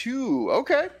hard too.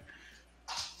 Okay.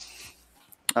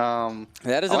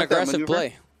 That is an aggressive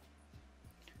play.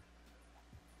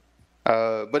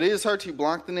 But it is hard to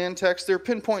block the Nantex. Their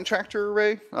pinpoint tractor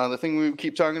array, the thing we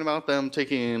keep talking about, them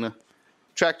taking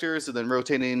tractors and then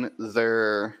rotating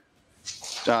their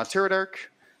turret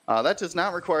arc. That does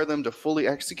not require them to fully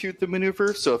execute the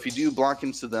maneuver. So if you do block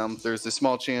into them, there's a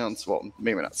small chance, well,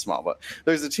 maybe not small, but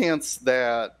there's a chance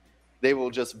that they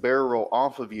will just barrel roll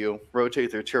off of you,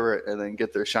 rotate their turret, and then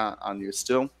get their shot on you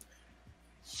still.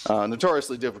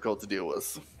 Notoriously difficult to deal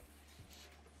with.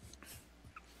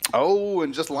 Oh,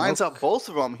 and just lines up both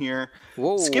of them here.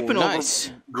 Whoa, skipping nice.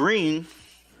 over green.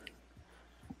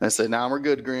 I said, nah, we're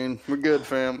good, green. We're good,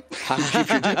 fam. Keep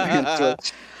your Deadman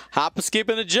switch. Hop a skip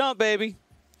and a jump, baby.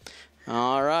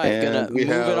 All right, And gonna move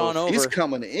it on over. He's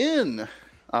coming in.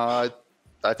 I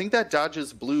think that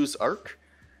dodges Blue's arc.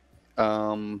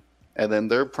 And then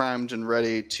they're primed and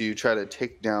ready to try to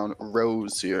take down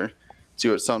Rose here. See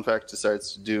what Sunfact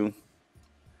decides to do.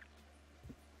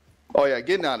 Oh, yeah,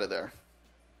 getting out of there.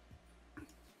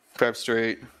 Prep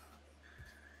straight.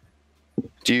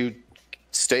 Do you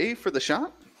stay for the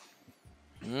shot?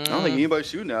 I don't think anybody's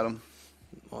shooting at him.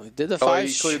 Well, he did the Oh, five.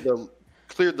 he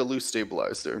cleared the loose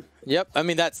stabilizer. Yep. I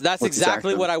mean, that's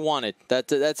exactly what I wanted.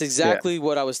 That's exactly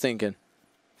what I was thinking.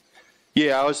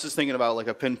 Yeah, I was just thinking about like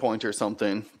a pinpoint or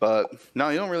something, but no,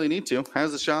 you don't really need to.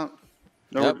 Has a shot.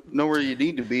 Know where you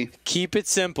need to be. Keep it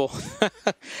simple.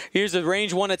 Here's a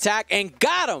range 1 attack and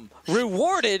got him.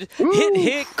 Rewarded. Ooh.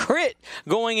 Hit, crit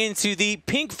going into the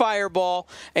pink fireball,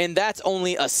 and that's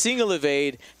only a single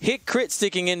evade. Hit, crit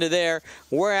sticking into there.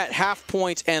 We're at half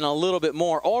point and a little bit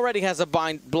more. Already has a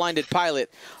blinded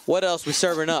pilot. What else we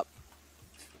serving up?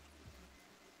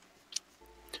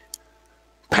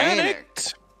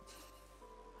 Panicked.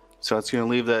 So it's going to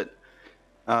leave that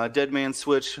dead man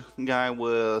switch guy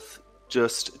with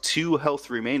just 2 health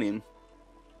remaining.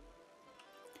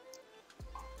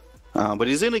 But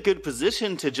he's in a good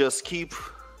position to just keep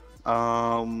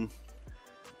all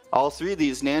 3 of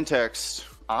these Nantex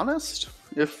honest,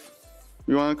 if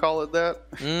you want to call it that.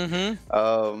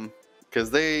 Mm-hmm. Because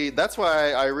that's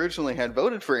why I originally had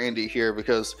voted for Andy here,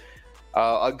 because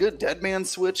a good dead man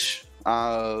switch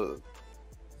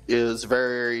is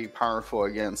very powerful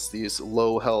against these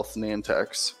low health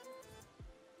Nantex.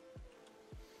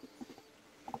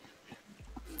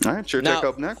 All right, SureTech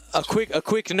up next. A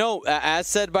quick note, as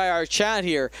said by our chat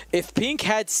here, if Pink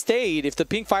had stayed, if the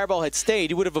Pink Fireball had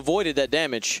stayed, he would have avoided that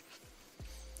damage.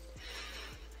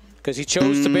 Because he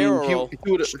chose to barrel roll.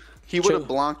 He would have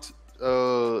blocked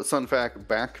Sunfact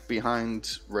back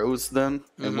behind Rose then,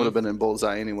 and would have been in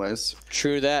bullseye anyways.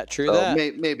 True that, true that.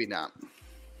 Maybe not.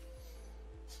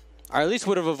 Or at least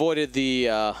would have avoided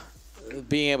the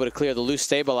being able to clear the loose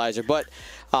stabilizer. But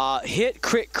hit,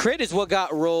 crit is what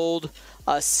got rolled.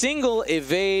 A single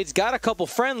evades, got a couple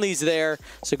friendlies there.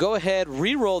 So go ahead,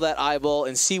 re-roll that eyeball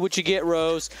and see what you get,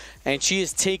 Rose. And she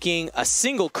is taking a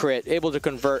single crit, able to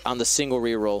convert on the single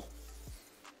re-roll.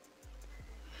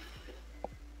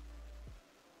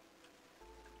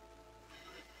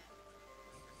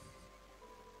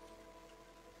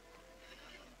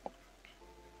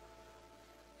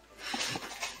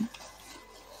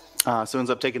 So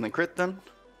ends up taking the crit then?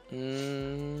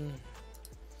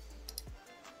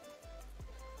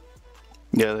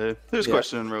 Yeah, there's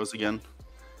questioning Rose again.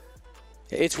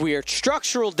 It's weird.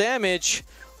 Structural damage.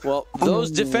 Well,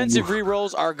 those defensive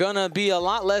re-rolls are going to be a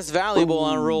lot less valuable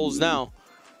on rolls now.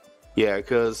 Yeah,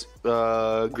 because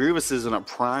Grievous is in a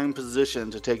prime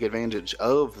position to take advantage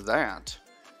of that.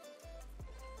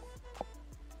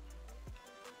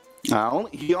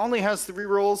 He only has 3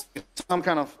 rolls. I'm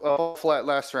kind of flat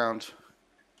last round.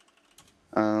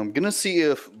 I'm going to see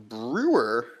if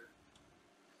Brewer...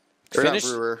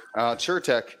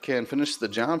 SureTech can finish the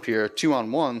job here,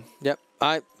 2-on-1. Yep,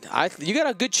 you got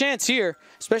a good chance here.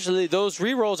 Especially those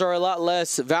re-rolls are a lot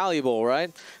less valuable, right?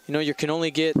 You know, you can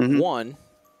only get 1.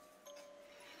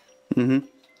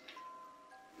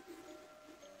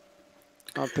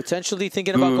 Potentially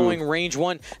thinking about going range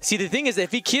 1. See, the thing is,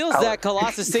 if he kills that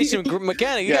Colossus Station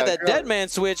mechanic, you got that dead man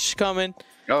switch coming.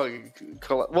 Oh,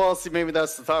 well, see, maybe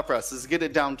that's the thought process. Get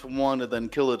it down to 1 and then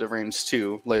kill it at range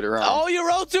 2 later on. Oh, you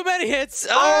rolled too many hits.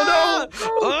 Oh, no.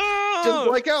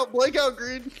 Just blank out,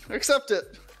 Green. Accept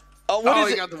it. Oh,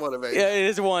 you got the 1 evade. Yeah, it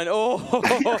is 1.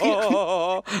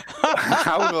 Oh.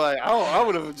 I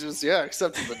would have just,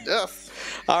 accepted the death.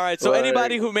 All right, so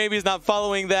anybody who maybe is not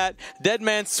following that, Dead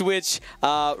Man Switch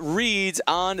reads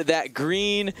on that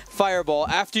green fireball.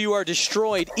 After you are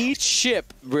destroyed, each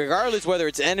ship, regardless whether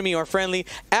it's enemy or friendly,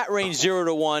 at range 0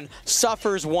 to 1,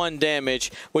 suffers 1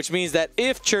 damage, which means that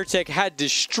if SureTech had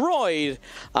destroyed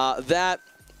that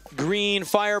green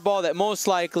fireball, that most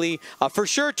likely, for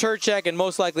sure, SureTech and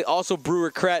most likely also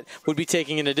Brewer Kret would be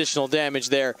taking an additional damage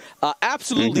there.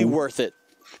 Absolutely worth it,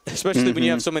 especially when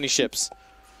you have so many ships.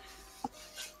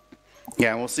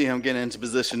 Yeah, we'll see him get into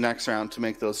position next round to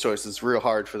make those choices real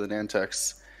hard for the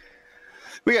Nantex.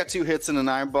 We got 2 hits and an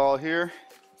eyeball here.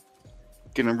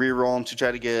 Gonna re-roll him to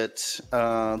try to get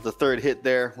the 3rd hit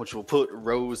there, which will put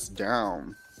Rose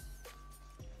down.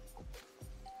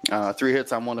 3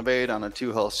 hits on 1 evade on a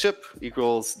 2 health ship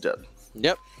equals dead.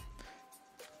 Yep.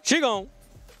 She gone.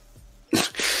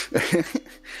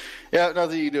 Yeah,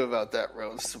 nothing you can do about that,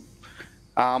 Rose.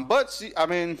 But she, I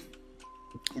mean,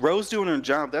 Rose doing her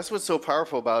job. That's what's so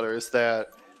powerful about her is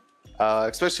that,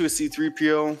 especially with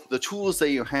C-3PO, the tools that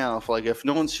you have, like if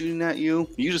no one's shooting at you,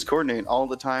 you just coordinate all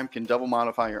the time, can double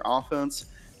modify your offense.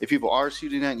 If people are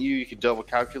shooting at you, you can double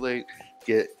calculate,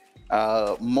 get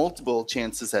multiple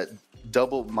chances at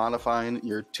double modifying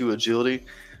your 2 agility.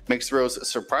 Makes Rose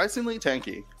surprisingly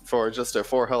tanky for just a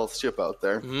 4 health ship out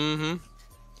there. Mm-hmm.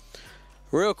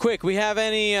 Real quick, we have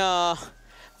any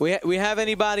we have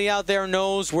anybody out there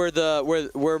knows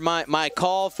where my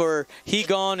call for he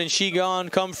gone and she gone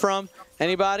come from?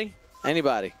 Anybody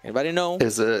know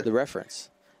the reference?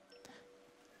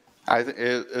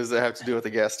 Does it have to do with the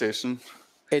gas station?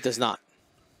 It does not.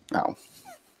 No.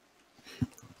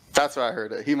 That's why I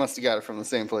heard it. He must have got it from the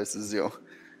same place as you.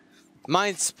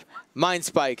 Mind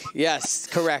Spike. Yes,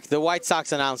 correct. The White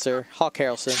Sox announcer, Hawk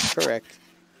Harrelson. Correct.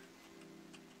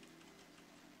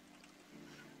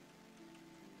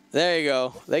 There you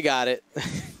go. They got it.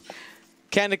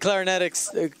 Can the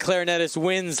clarinetist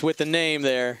wins with the name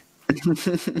there.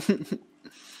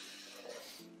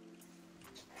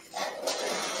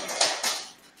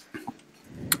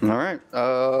 All right.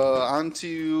 On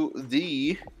to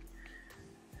the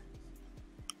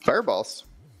fireballs.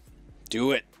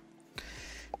 Do it.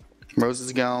 Rose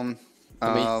is gone.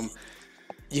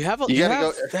 You have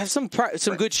some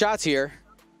good shots here.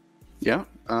 Yeah.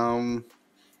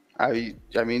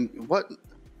 I mean, what?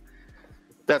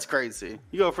 That's crazy.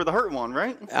 You go for the hurt one,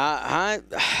 right?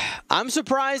 I'm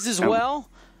surprised as well.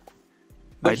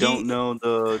 I don't know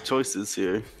the choices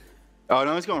here. Oh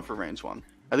no, he's going for range 1.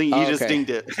 I think he just dinged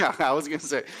it. I was gonna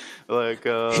say, like,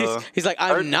 he's like,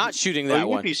 I'm not shooting that one.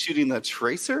 You could be shooting the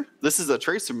tracer. This is a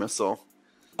tracer missile.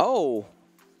 Oh.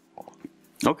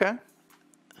 Okay.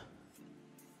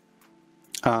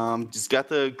 Just got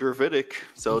the gravitic,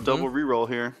 so double reroll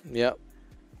here. Yep.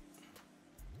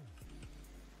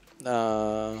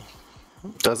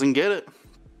 Doesn't get it.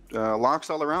 Locks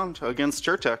all around against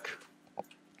Chertek.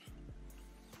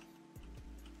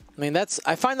 I mean,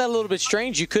 I find that a little bit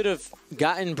strange. You could have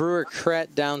gotten Brewer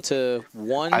Kret down to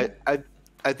 1.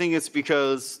 I think it's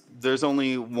because there's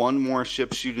only 1 more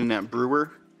ship shooting at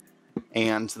Brewer,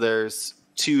 and there's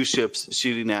 2 ships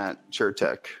shooting at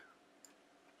Chertek.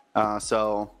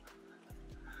 So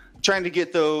trying to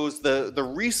get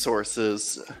the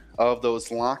resources of those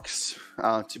locks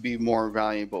to be more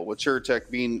valuable, with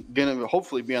Chertek gonna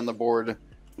hopefully be on the board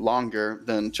longer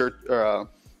than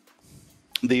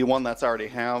the one that's already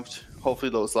halved.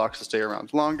 Hopefully those locks will stay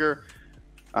around longer.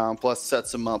 Plus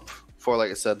sets them up for,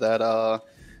 like I said, that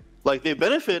like the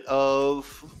benefit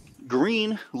of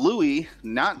Green Louis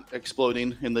not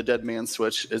exploding in the dead man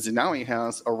switch is now he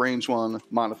has a range 1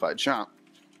 modified shot.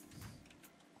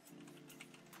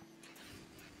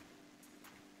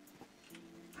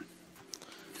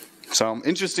 So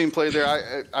interesting play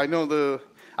there. I know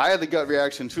I had the gut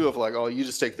reaction too of like, oh, you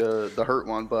just take the hurt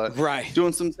one, but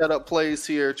doing some setup plays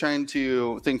here, trying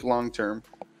to think long term.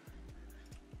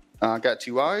 Got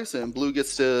 2 eyes, and blue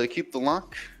gets to keep the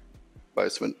lock by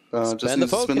spin the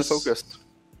focus.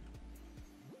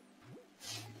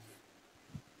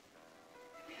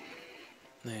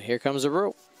 And here comes a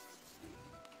rope.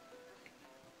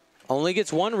 Only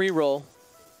gets 1 reroll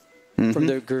from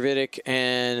the gravitic,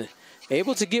 and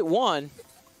able to get 1.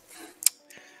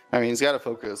 I mean, he's got to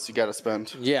focus. You got to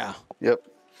spend. Yeah. Yep.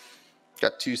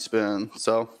 Got 2 spin,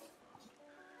 so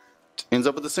ends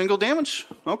up with a single damage.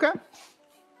 Okay.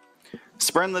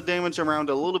 Spreading the damage around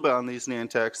a little bit on these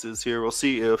Nantaxes here. We'll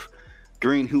see if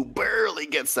Green, who barely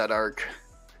gets that arc,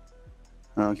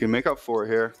 can make up for it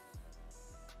here.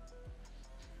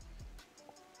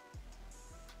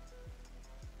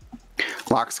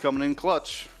 Lock's coming in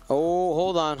clutch. Oh,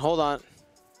 hold on.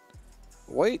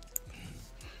 Wait.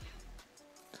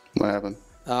 What happened?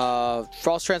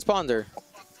 False transponder.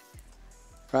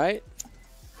 Right?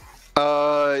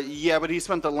 Yeah, but he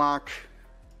spent the lock.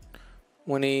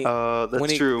 When he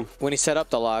that's true. When he set up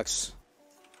the locks.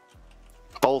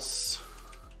 False.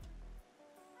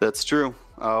 That's true.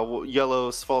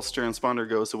 Yellow's false transponder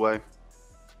goes away.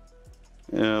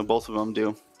 Yeah, both of them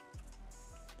do.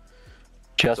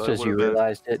 Just as you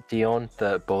realized it, Dion,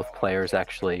 both players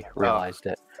actually realized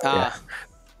it. Yeah.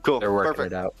 Cool. They're working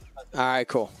it out. All right,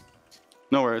 cool.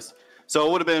 No worries. So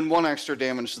it would have been 1 extra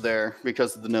damage there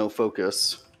because of the no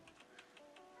focus.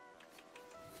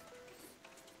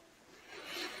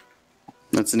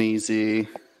 That's an easy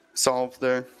solve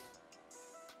there.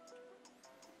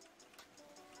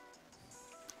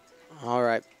 All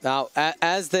right. Now,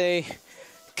 as they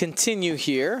continue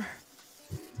here,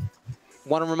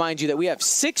 want to remind you that we have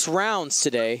 6 rounds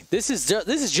today. This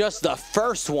is just the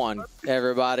first one,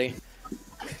 everybody.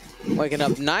 Waking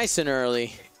up nice and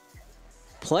early.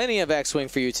 Plenty of X-Wing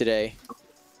for you today.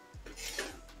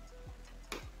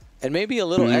 And maybe a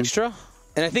little extra.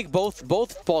 And I think both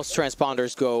false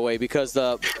transponders go away because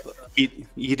the...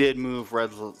 He did move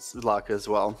red lock as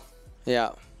well.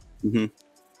 Yeah.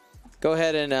 Go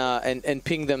ahead and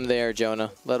ping them there,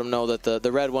 Jonah. Let them know that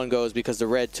the red one goes because the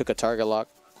red took a target lock.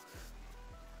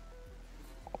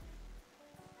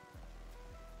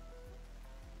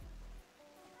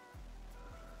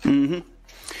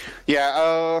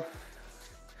 Yeah,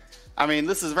 I mean,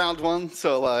 this is round 1,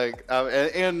 so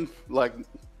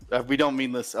we don't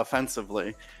mean this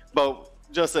offensively, but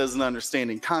just as an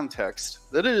understanding context,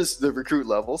 that is the recruit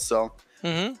level, so,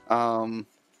 but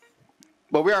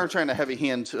we aren't trying to heavy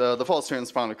hand, the false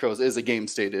transponder codes is a game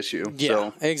state issue. Yeah,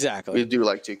 so exactly. We do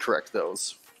like to correct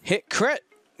those. Hit crit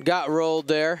got rolled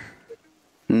there.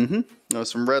 No,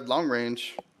 some red long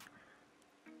range.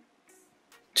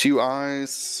 2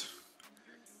 eyes.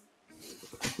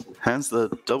 Has the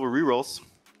double rerolls.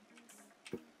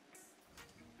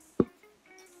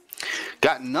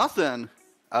 Got nothing.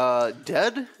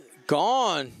 Dead?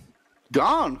 Gone.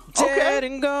 Gone. Dead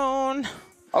and gone.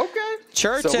 Okay.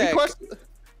 Chertek.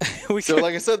 So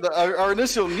like I said, our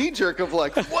initial knee jerk of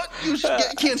like, what? You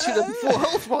can't shoot at full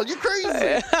health while you're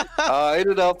crazy.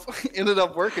 Ended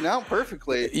up working out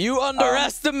perfectly. You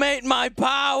underestimate my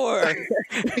power.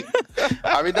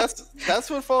 I mean, that's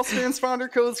what false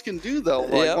transponder codes can do, though.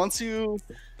 Like once you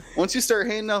start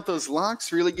handing out those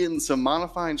locks, really getting some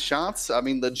modifying shots. I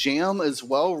mean, the jam as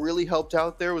well really helped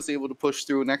out there. Was able to push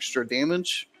through an extra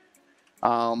damage,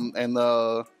 and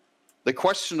the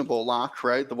questionable lock,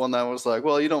 right? The one that was like,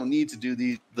 well, you don't need to do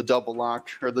the double lock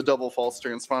or the double false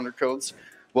transponder codes,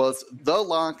 was the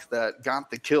lock that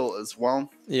got the kill as well.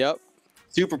 Yep.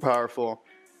 Super powerful.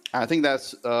 I think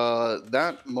that's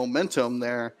that momentum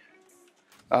there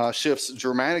shifts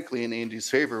dramatically in Andy's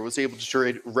favor. Was able to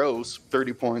trade Rose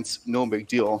 30 points, no big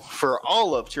deal, for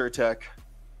all of Chertek,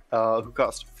 who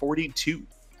cost 42.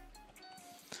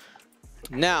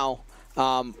 Now,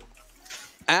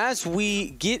 as we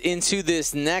get into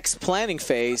this next planning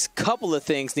phase, couple of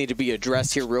things need to be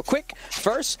addressed here real quick.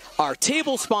 First, our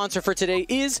table sponsor for today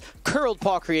is Curled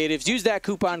Paw Creatives. Use that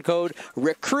coupon code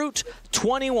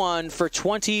RECRUIT21 for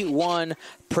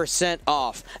 21%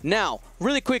 off. Now,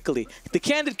 really quickly, the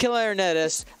Candid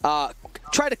Clarinetist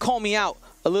tried to call me out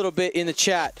a little bit in the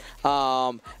chat,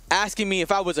 asking me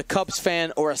if I was a Cubs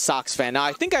fan or a Sox fan. Now,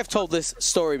 I think I've told this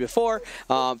story before.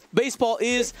 Baseball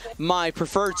is my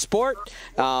preferred sport.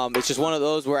 It's just one of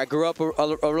those where I grew up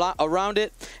around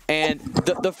it. And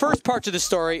the first part of the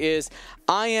story is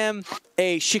I am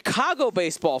a Chicago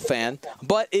baseball fan,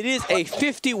 but it is a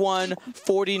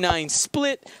 51-49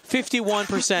 split,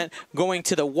 51% going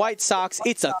to the White Sox.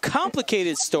 It's a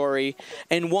complicated story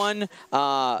and one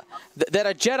that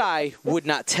a Jedi would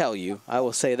not tell you. I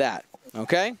will say that.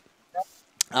 Okay?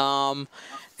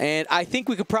 And I think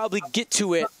we could probably get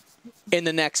to it in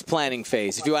the next planning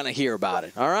phase if you want to hear about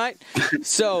it. All right?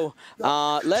 So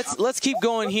let's keep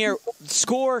going here.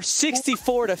 Score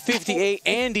 64-58.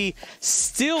 Andy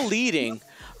still leading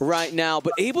right now,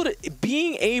 but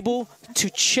being able to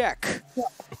check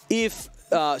if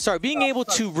being able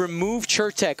to remove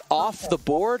Chertek off the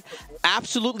board,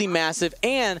 absolutely massive.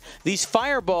 And these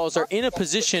fireballs are in a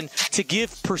position to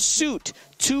give pursuit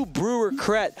to Brewer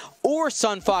Kret or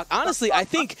Sunfuck. Honestly, I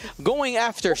think going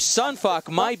after Sunfuck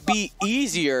might be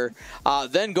easier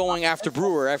than going after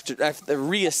Brewer after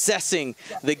reassessing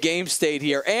the game state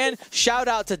here. And shout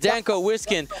out to Danko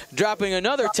Wiskin dropping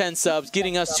another 10 subs,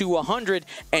 getting us to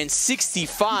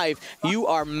 165. You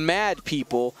are mad,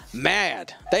 people.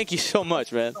 Mad. Thank you so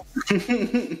much, man.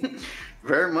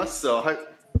 Very much so.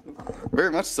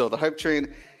 Very much so. The hype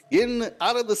train getting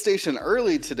out of the station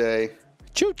early today.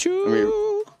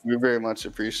 Choo-choo. We very much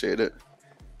appreciate it.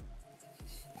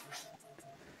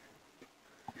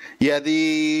 Yeah,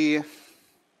 I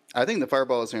think the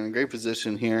fireballs are in a great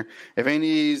position here. If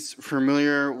Andy's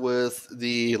familiar with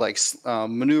the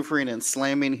maneuvering and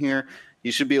slamming here,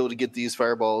 you should be able to get these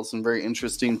fireballs in very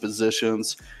interesting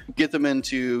positions, get them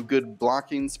into good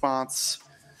blocking spots,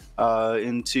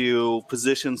 into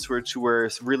positions where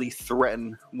it's really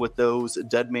threatened with those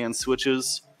dead man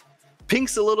switches.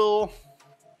 Pink's a little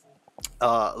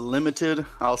limited.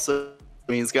 Also,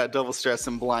 I mean, he's got double stress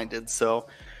and blinded, so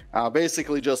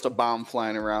basically just a bomb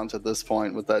flying around at this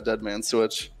point with that dead man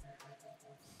switch.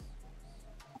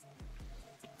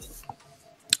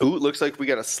 Ooh, it looks like we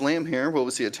got a slam here. Will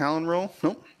we see a Talon roll?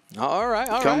 Nope. All right,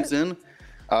 all Comes right.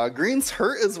 in. Green's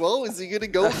hurt as well. Is he going to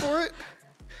go for it?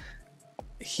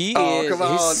 He Oh, is. come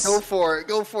on. Go for it.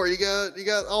 Go for it. You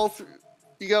got all three.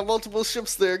 You got multiple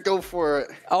ships there. Go for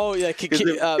it. Oh, yeah. Because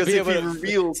Be if able he to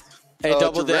reveals a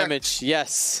double direct, damage.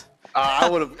 Yes. I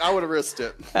would have risked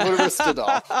it. Would have risked it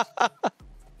all.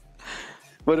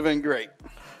 Would have been great.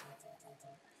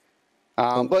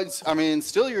 But I mean,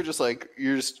 still, you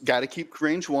just got to keep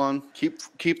range 1,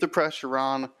 keep the pressure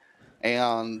on,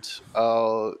 and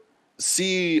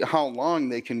see how long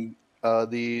they can.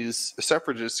 These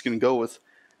separatists can go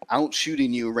without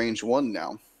shooting you range 1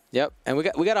 now. Yep, and we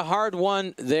got a hard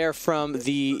 1 there from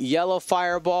the yellow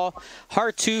fireball.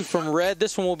 Hard 2 from red.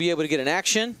 This one will be able to get an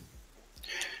action.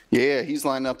 Yeah, he's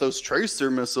lining up those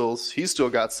tracer missiles. He's still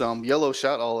got some. Yellow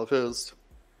shot all of his.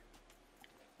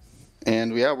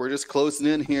 And yeah, we're just closing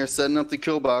in here, setting up the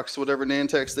kill box, whatever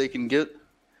Nantex they can get.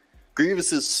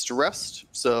 Grievous is stressed,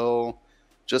 so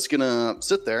just gonna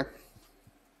sit there.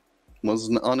 Was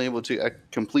unable to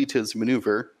complete his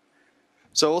maneuver.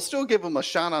 So we'll still give him a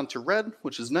shot onto red,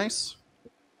 which is nice.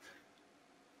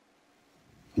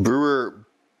 Brewer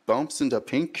bumps into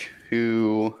pink,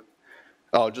 who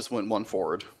just went 1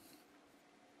 forward.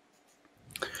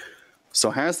 So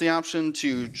has the option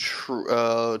to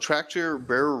tractor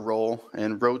barrel roll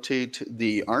and rotate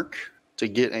the arc to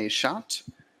get a shot.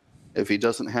 If he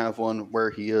doesn't have one where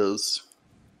he is,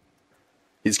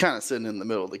 he's kind of sitting in the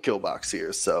middle of the kill box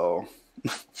here, so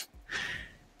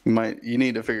you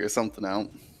need to figure something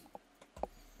out.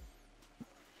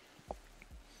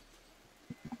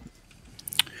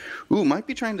 Ooh, might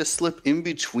be trying to slip in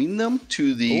between them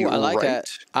to the I like right. that.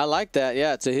 I like that.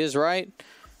 Yeah, to his right.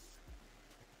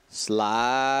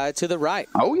 Slide to the right.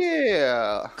 Oh,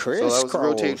 yeah. So that was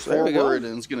rotate forward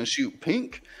and is going to shoot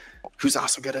pink, who's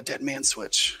also got a dead man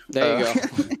switch. There you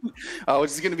go.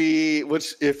 Which is going to be,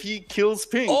 if he kills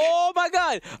pink. Oh, my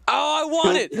God. Oh, I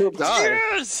want it. He'll die.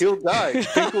 Yes! He'll die.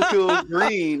 Pink will kill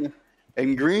green,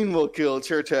 and green will kill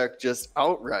Chertek just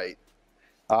outright.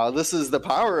 This is the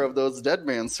power of those dead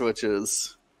man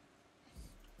switches.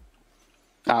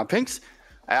 Pink's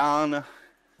on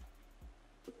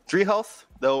 3 health.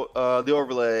 Though the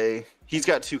overlay, he's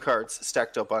got 2 cards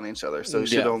stacked up on each other, so he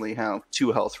should only have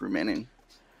 2 health remaining.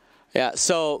 Yeah.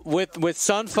 So with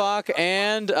Sunfuck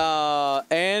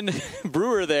and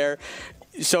Brewer there,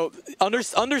 so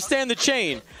understand the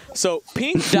chain. So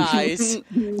Pink dies,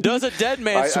 does a dead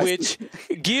man switch,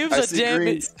 gives a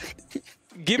damage.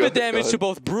 Give a damage to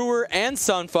both Brewer and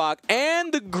Sunfuck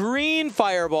and the green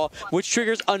fireball, which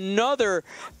triggers another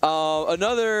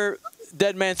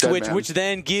dead man switch, which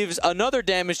then gives another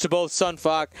damage to both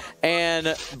Sunfuck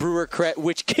and Brewer crit,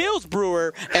 which kills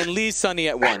Brewer and leaves Sunny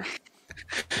at 1.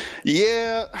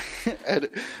 Yeah, and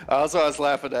also I was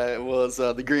laughing at it was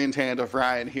the green hand of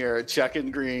Ryan here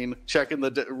checking green,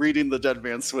 reading the dead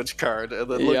man switch card, and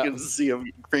then looking to see if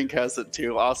Pink has it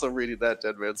too. Also reading that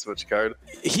dead man switch card.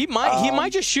 He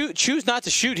might just choose not to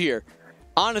shoot here.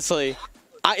 Honestly,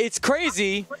 it's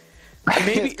crazy.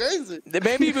 Maybe it's crazy.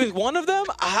 Maybe it was one of them.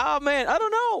 Oh man, I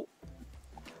don't know.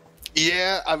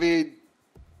 Yeah, I mean,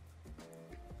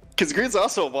 because green's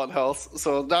also 1 health,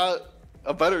 so not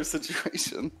a better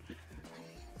situation.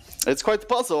 It's quite the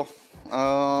puzzle.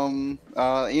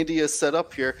 Andy is set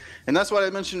up here, and that's what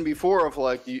I mentioned before of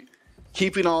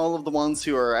keeping all of the ones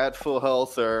who are at full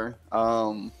health or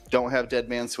don't have dead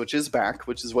man switches back,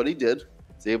 which is what he did.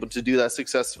 He's able to do that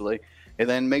successfully, and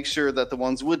then make sure that the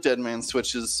ones with dead man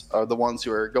switches are the ones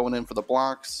who are going in for the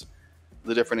blocks,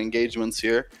 the different engagements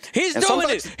here. He's doing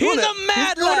it. He's a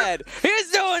mad lad. He's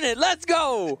doing it. Let's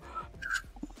go.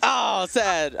 Oh,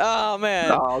 sad. Oh,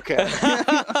 man. Oh, okay.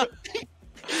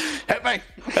 Hit me.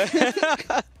 Hit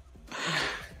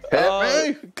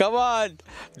me. Come on.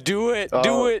 Do it.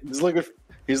 Do it.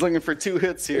 He's looking for 2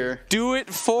 hits here. Do it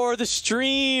for the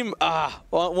stream.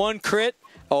 1 crit.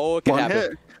 Oh, it can happen.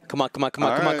 Hit. Come on.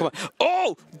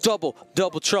 Oh,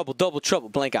 double trouble.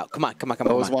 Blank out. Come on.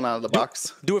 That was 1 out of the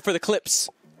box. Do it for the clips.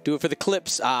 There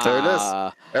it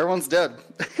is. Everyone's dead.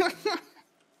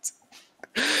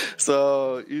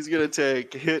 So he's going to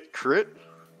take hit crit.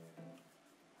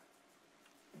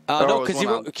 No, because he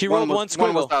rolled 1 squiggle.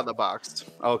 One was out of the box.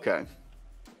 Okay.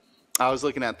 I was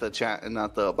looking at the chat and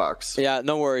not the box. Yeah,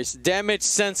 no worries. Damage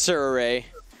sensor array.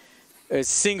 A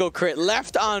single crit.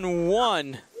 Left on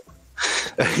 1.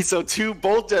 So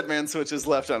both dead man switches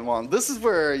left on 1. This is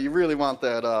where you really want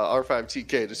that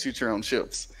R5TK to shoot your own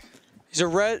ships. He's a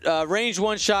red range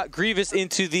 1 shot Grievous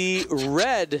into the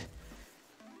red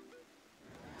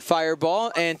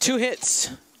fireball and 2 hits.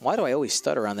 Why do I always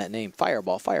stutter on that name?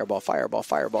 Fireball.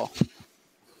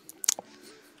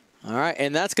 All right,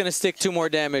 and that's going to stick 2 more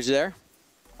damage there,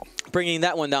 bringing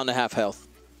that one down to half health.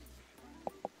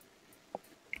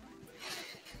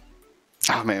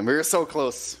 Oh man, we were so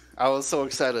close. I was so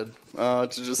excited to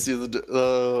just see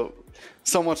the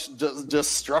so much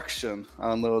destruction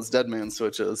on those dead man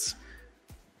switches.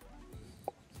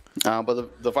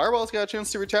 But the fireball's got a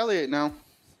chance to retaliate now.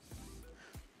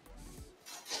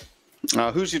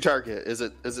 Who's your target? Is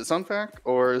it Sunfac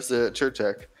or is it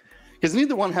Churtek? Because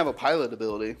neither one have a pilot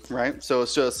ability, right? So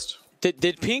it's just.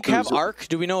 Did Pink have arc?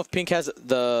 Do we know if Pink has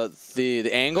the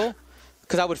angle?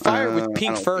 Because I would fire with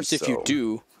Pink first if you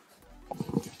do.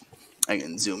 I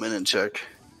can zoom in and check.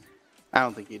 I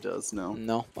don't think he does. No.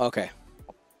 No. Okay.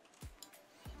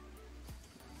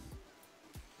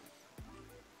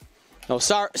 Oh,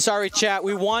 sorry, chat.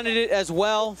 We wanted it as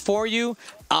well for you.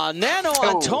 Nano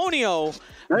Antonio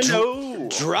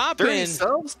dropping,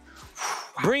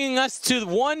 bringing us to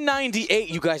 198.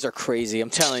 You guys are crazy. I'm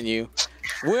telling you.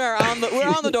 We're on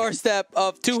the doorstep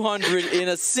of 200 in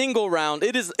a single round.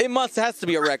 It has to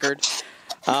be a record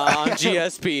on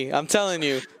GSP. I'm telling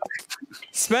you.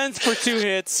 Spends for 2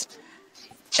 hits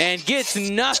and gets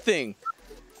nothing.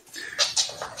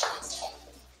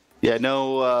 Yeah,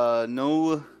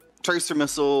 no tracer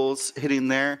missiles hitting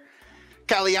there.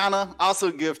 Kaliana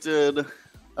also gifted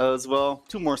as well.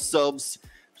 2 more subs,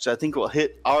 which I think will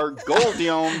hit our goal,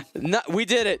 Dion. No, we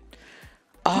did it.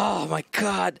 Oh my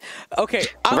God. Okay,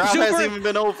 the round hasn't even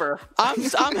been over.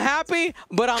 I'm happy,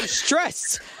 but I'm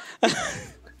stressed.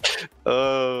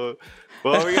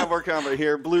 Well, we got more combat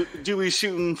here. Blue Dewey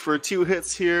shooting for 2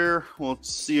 hits here. We'll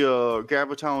see a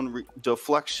Graviton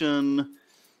deflection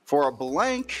for a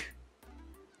blank.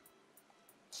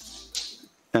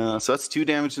 So that's 2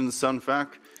 damage in the Sunfac.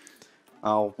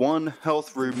 1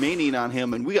 health remaining on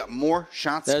him, and we got more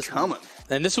shots coming.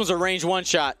 And this was a range 1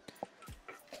 shot.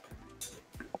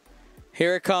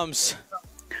 Here it comes.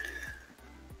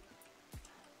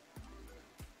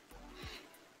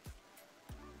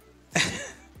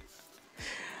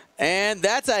 And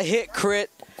that's a hit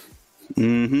crit.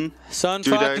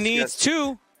 Sunfuck needs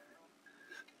 2.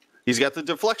 He's got the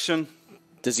deflection.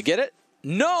 Does he get it?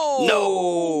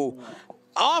 No!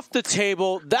 Off the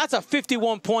table. That's a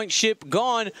 51-point ship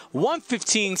gone.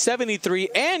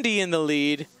 115-73. Andy in the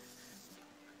lead.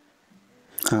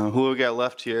 Who we got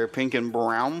left here? Pink and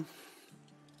Brown.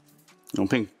 No,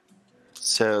 Pink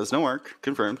says no arc.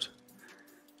 Confirmed.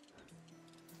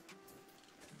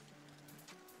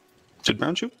 Did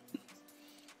Brown shoot?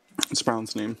 It's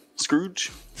Brown's name.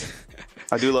 Scrooge.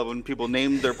 I do love when people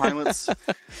name their pilots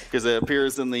because it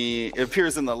appears in the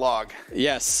log.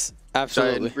 Yes,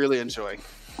 absolutely. Which I really enjoy.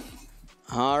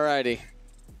 Alrighty.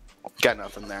 Got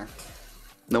nothing there.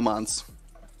 No mons.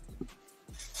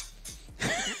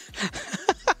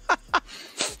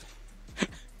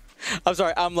 I'm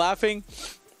sorry. I'm laughing.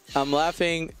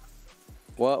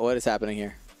 What is happening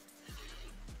here?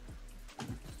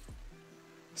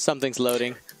 Something's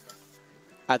loading.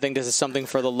 I think this is something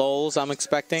for the lols I'm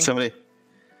expecting. Somebody.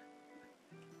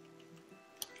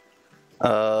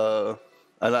 A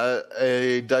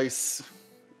dice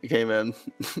came in.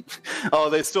 Oh,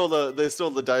 they stole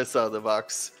the dice out of the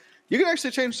box. You can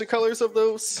actually change the colors of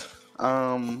those.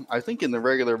 I think in the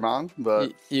regular mod,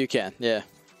 but you can, yeah.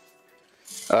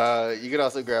 You could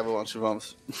also grab a bunch of them.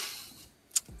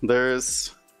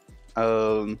 There's,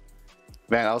 man,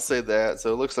 I'll say that.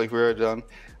 So it looks like we're done.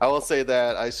 I will say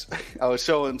that I was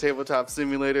showing Tabletop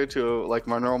Simulator to like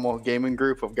my normal gaming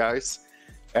group of guys,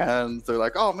 and they're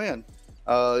like, "Oh man,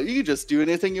 you can just do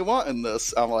anything you want in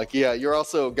this." I'm like, "Yeah, you're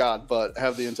also God, but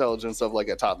have the intelligence of like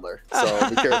a toddler. So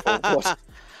be careful.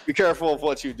 Be careful of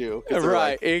what you do."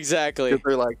 Right, like, exactly.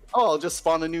 They're like, "Oh, I'll just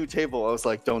spawn a new table." I was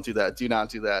like, "Don't do that. Do not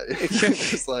do that."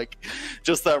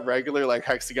 Just that regular like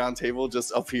hexagon table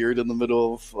just appeared in the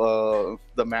middle of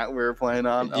the mat we were playing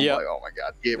on. I'm like, "Oh my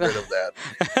god, get rid of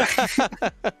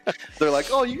that." They're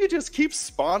like, "Oh, you could just keep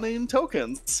spawning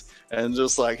tokens," and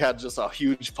just like had just a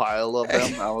huge pile of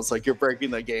them. I was like, "You're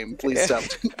breaking the game. Please stop."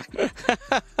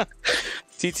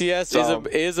 TTS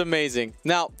is amazing.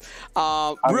 Now,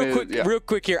 real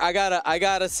quick here, I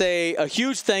gotta say a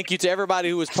huge thank you to everybody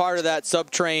who was part of that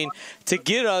sub train to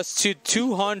get us to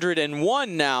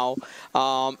 201 now.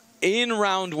 In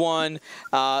round 1,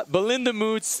 Belinda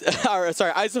Moots,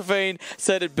 Isophane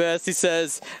said it best. He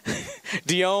says,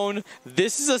 "Dion,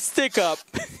 this is a stick up.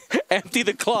 Empty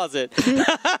the closet."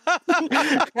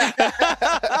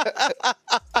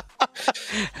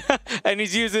 And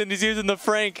he's using the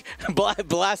Frank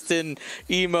blasting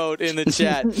emote in the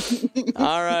chat.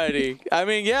 Alrighty. I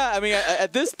mean,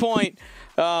 at this point,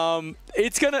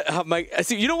 It's gonna.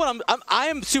 See, you know what? I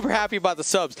am super happy about the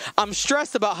subs. I'm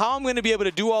stressed about how I'm going to be able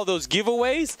to do all those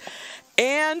giveaways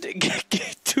and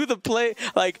get to the play,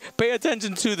 like pay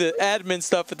attention to the admin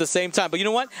stuff at the same time. But you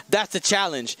know what? That's the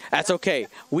challenge. That's okay.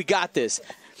 We got this.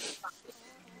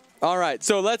 All right,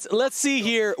 so let's see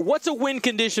here. What's a win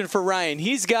condition for Ryan?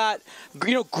 He's got,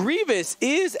 Grievous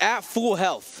is at full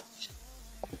health.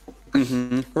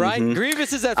 Right?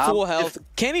 Grievous is at full health.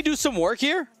 Can he do some work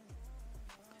here?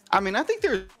 I mean, I think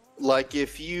there's like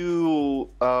if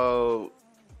you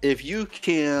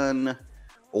can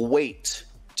wait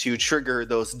to trigger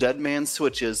those dead man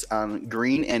switches on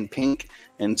green and pink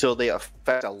until they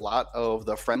affect a lot of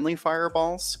the friendly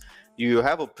fireballs, you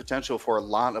have a potential for a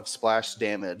lot of splash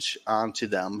damage onto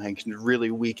them and can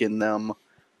really weaken them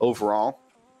overall.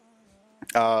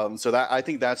 So that I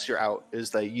think that's your out, is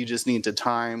that you just need to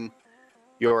time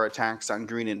your attacks on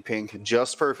green and pink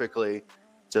just perfectly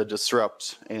to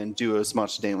disrupt and do as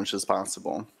much damage as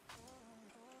possible.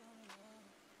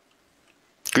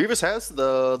 Grievous has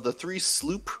the 3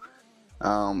 sloop,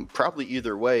 probably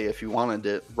either way if you wanted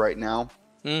it right now.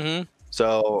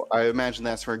 So I imagine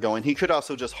that's where we're going. He could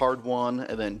also just hard 1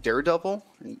 and then daredevil,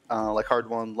 like hard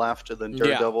 1 left and then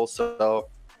daredevil. Yeah. So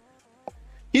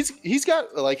he's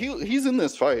got like he's in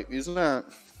this fight. He's not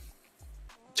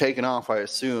taking off, I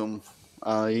assume.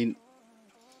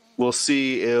 We'll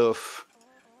see if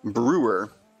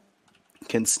Brewer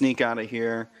can sneak out of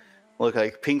here. Look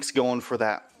like Pink's going for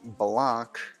that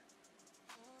block.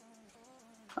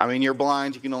 I mean, you're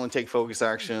blind. You can only take focus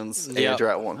actions, and you're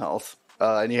at 1 health.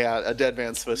 And yeah, a dead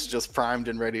man switch just primed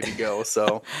and ready to go.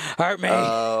 So, hurt me.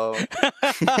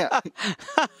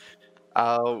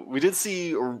 We did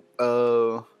see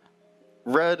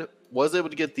red was able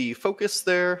to get the focus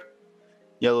there.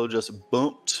 Yellow just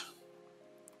bumped.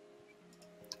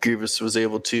 Grievous was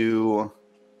able to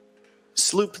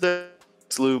sloop there.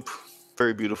 Sloop,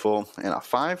 very beautiful, and a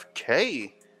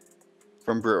 5K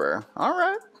from Brewer. All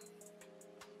right.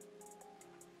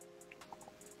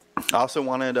 Also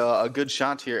wanted a good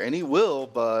shot here, and he will,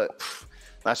 but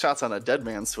that shot's on a dead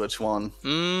man switch one.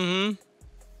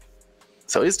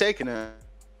 So he's taking it.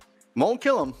 Won't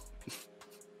kill him.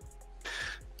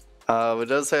 It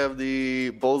does have the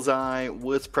bullseye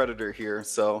with Predator here,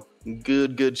 so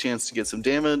good chance to get some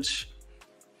damage.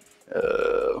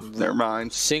 Never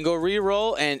mind. Single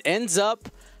reroll and ends up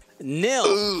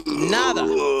nil. Nada.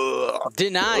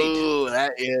 Denied. Ooh,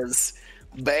 that is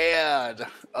bad.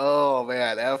 Oh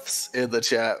man, F's in the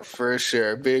chat for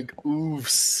sure. Big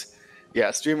oofs.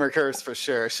 Yeah, streamer curse for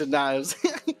sure. Should not have.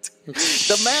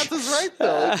 The math is right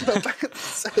though. The math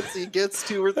says he gets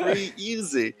 2 or 3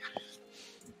 easy.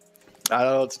 I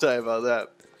don't know what to tell you about that.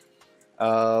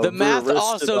 The math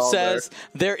also says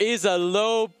there is a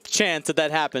low chance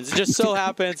that happens. It just so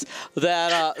happens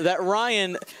that that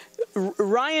Ryan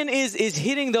is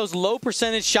hitting those low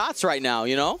percentage shots right now.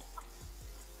 You know.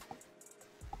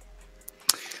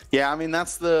 Yeah, I mean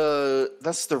that's the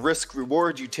risk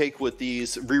reward you take with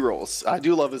these rerolls. I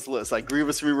do love his list, like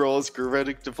Grievous rerolls,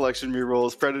 Gravitic deflection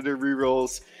rerolls, Predator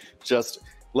rerolls. Just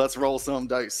let's roll some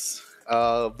dice.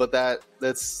 But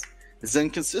that's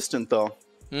inconsistent though.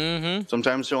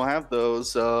 Sometimes you'll have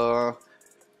those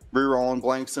rerolling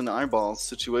blanks in the eyeballs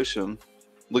situation.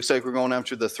 Looks like we're going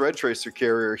after the Thread Tracer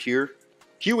carrier here.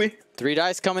 Huey. 3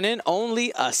 dice coming in,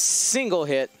 only a single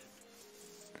hit.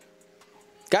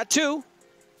 Got 2.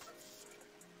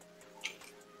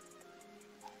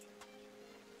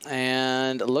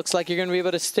 And it looks like you're going to be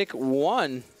able to stick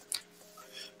 1.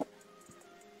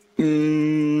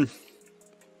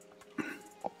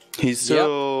 He's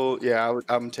so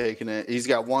I'm taking it. He's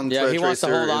got 1. Yeah, he wants to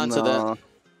hold on to that.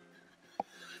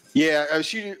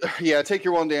 Yeah, take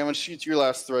your 1 damage. Shoot your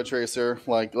last Thread Tracer.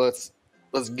 Like let's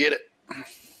get it.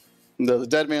 The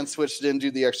dead man switch didn't do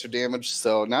the extra damage,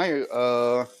 so now you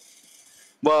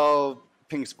well,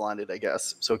 Pink's blinded, I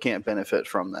guess, so can't benefit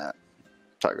from that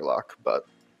Tiger Lock, but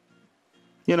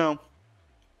you know,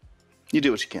 you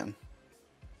do what you can.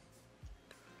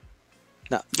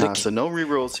 So no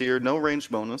rerolls here, no range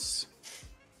bonus.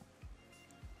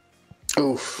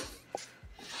 Oof.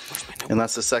 And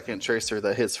that's the second tracer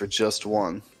that hits for just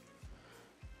 1.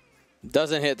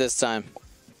 Doesn't hit this time.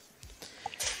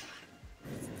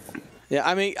 Yeah,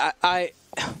 I mean, I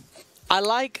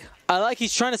like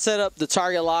he's trying to set up the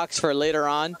target locks for later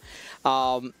on,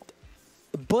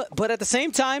 but at the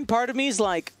same time, part of me is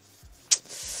like,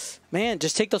 man,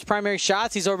 just take those primary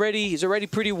shots. He's already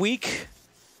pretty weak.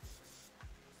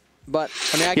 But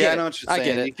I mean, I get I know what you're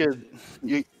saying.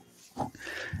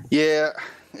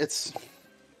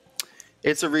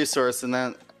 It's a resource, and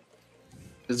that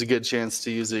is a good chance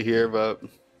to use it here. But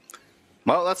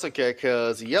Well, that's okay,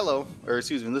 because yellow, or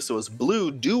excuse me, this was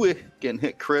blue Dewey getting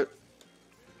hit crit.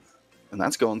 And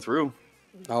that's going through.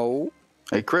 Oh.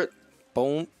 A crit.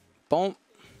 Boom. Boom.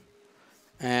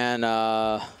 And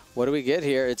what do we get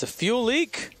here? It's a fuel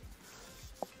leak.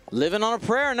 Living on a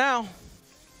prayer now.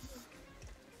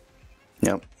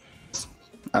 Yep.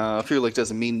 Fuel leak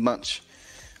doesn't mean much.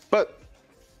 But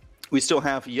we still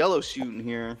have yellow shooting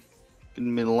here.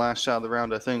 Gonna be the last shot of the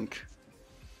round, I think.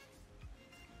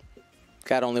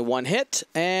 Got only one hit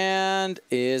and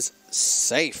is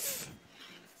safe.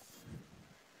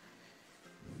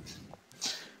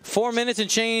 4 minutes and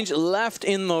change left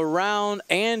in the round.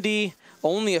 Andy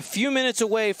only a few minutes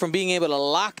away from being able to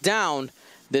lock down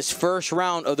this first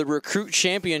round of the Recruit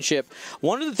Championship.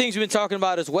 One of the things we've been talking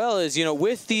about as well is,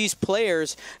 with these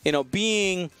players,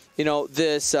 being,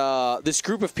 this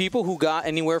group of people who got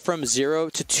anywhere from 0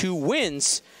 to 2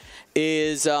 wins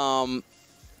is the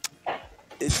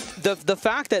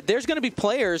fact that there's going to be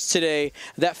players today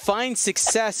that find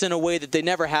success in a way that they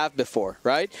never have before,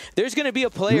 right? There's going to be a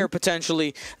player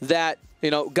potentially that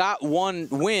got one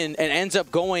win and ends up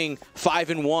going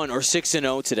 5-1 or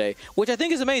 6-0 today, which I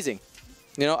think is amazing.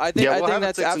 I think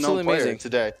that's absolutely amazing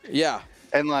today. Yeah,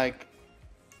 and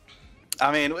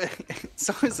it's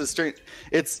always a strange.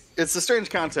 It's a strange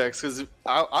context because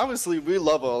obviously we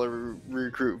love all the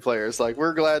recruit players. Like,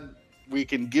 we're glad we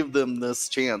can give them this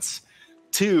chance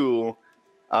to,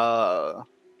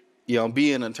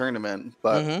 be in a tournament,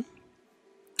 but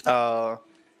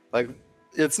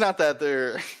it's not that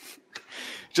they're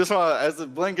just as a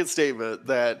blanket statement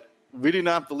that we do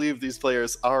not believe these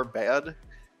players are bad.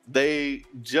 They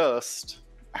just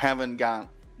haven't got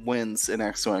wins in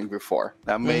X-Wing before.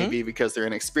 That may be because they're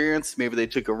inexperienced. Maybe they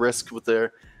took a risk with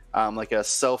their a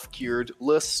self-cured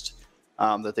list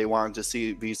that they wanted to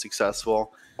see be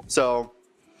successful. So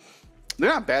they're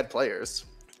not bad players.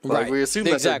 Right. We assume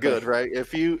that they're good, right?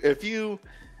 If you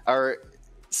are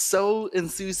so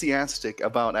enthusiastic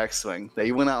about X-Wing that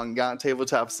you went out and got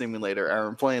Tabletop Simulator and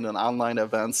are playing in online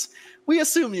events, we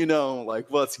assume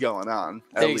what's going on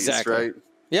at least, right?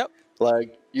 Yep.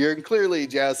 You're clearly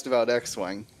jazzed about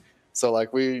X-Wing, so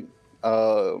we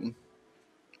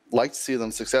like to see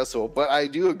them successful. But I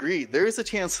do agree, there is a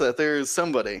chance that there is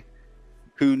somebody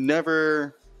who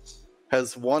never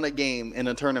has won a game in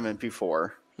a tournament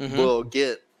before will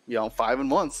get 5-1,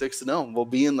 6-0, will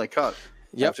be in the cut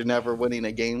after never winning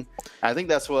a game. I think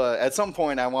that's what at some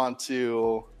point I want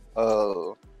to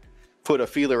put a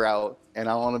feeler out, and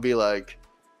I want to be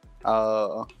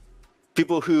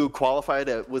people who qualified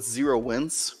with 0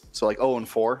 wins, so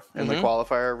 0-4 in the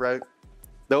qualifier, right?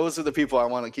 Those are the people I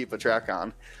want to keep a track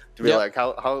on to be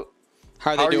how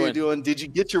are you doing? Did you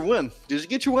get your win?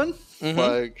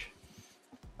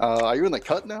 Are you in the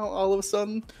cut now all of a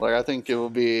sudden? I think it will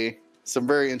be some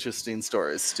very interesting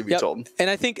stories to be told. And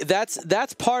I think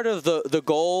that's part of the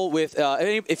goal with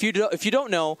if you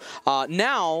don't know,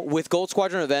 now with Gold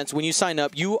Squadron events, when you sign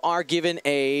up, you are given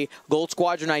a Gold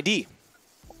Squadron ID.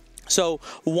 So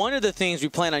one of the things we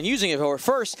plan on using it for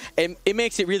first, it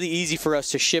makes it really easy for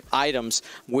us to ship items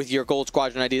with your Gold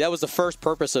Squadron ID. That was the first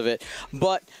purpose of it.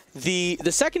 But the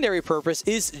secondary purpose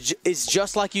is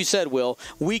just like you said, Will.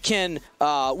 We can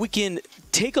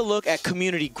take a look at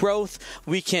community growth.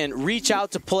 We can reach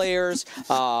out to players,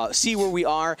 see where we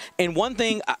are. And one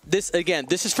thing, this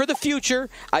is for the future.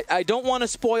 I don't want to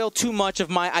spoil too much of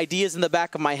my ideas in the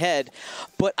back of my head,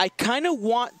 but I kind of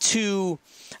want to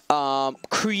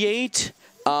create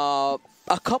a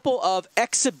couple of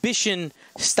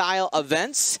exhibition-style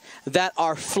events that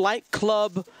are Flight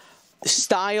Club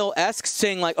style-esque,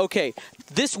 saying okay,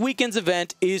 this weekend's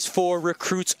event is for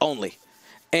recruits only.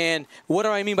 And what do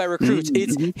I mean by recruits?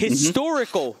 It's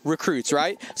historical recruits,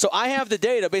 right? So I have the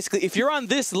data. Basically, if you're on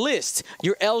this list,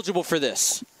 you're eligible for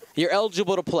this. You're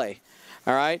eligible to play.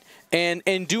 All right?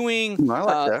 And doing... I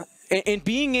like that. And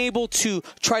being able to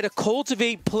try to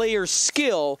cultivate player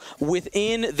skill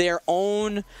within their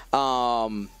own,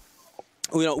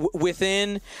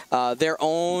 within their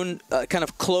own kind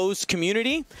of closed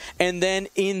community, and then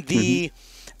in the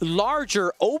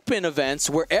larger open events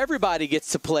where everybody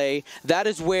gets to play, that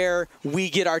is where we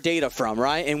get our data from,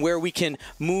 right? And where we can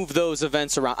move those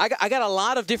events around. I got a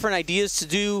lot of different ideas to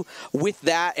do with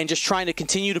that, and just trying to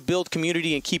continue to build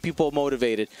community and keep people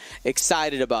motivated.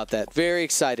 Excited about that. Very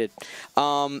excited.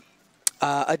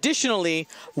 Additionally,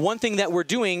 one thing that we're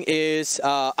doing is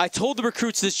I told the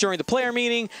recruits this during the player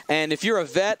meeting, and if you're a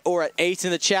vet or an ace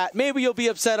in the chat, maybe you'll be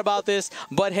upset about this,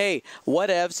 but hey,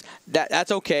 whatevs,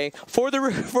 that's okay. For the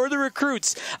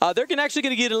recruits, they're actually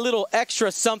going to get a little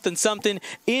extra something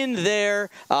in their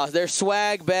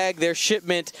swag bag, their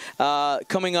shipment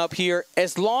coming up here,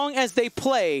 as long as they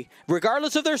play,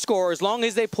 regardless of their score, as long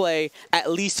as they play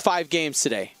at least 5 games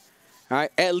today. All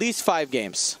right, at least 5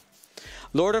 games.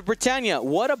 Lord of Britannia,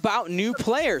 what about new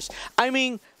players? I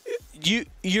mean,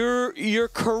 you're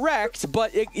correct,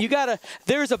 but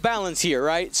there's a balance here,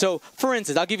 right? So, for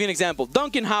instance, I'll give you an example.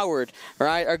 Duncan Howard,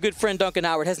 right? Our good friend Duncan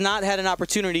Howard has not had an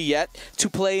opportunity yet to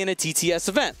play in a TTS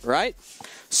event, right?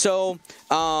 So,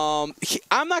 I'm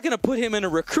not going to put him in a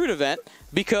recruit event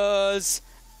because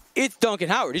it's Duncan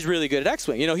Howard. He's really good at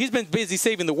X-Wing. You know, he's been busy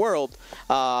saving the world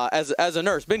as a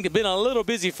nurse. Been a little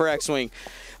busy for X-Wing.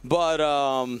 But,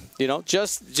 you know,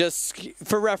 just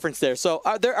for reference there. So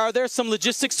are there some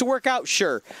logistics to work out?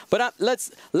 Sure. But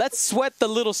let's sweat the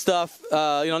little stuff, you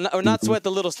know, or not sweat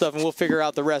the little stuff, and we'll figure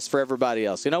out the rest for everybody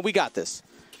else. You know, we got this.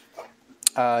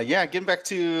 Yeah, getting back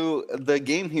to the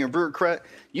game here, Burnett,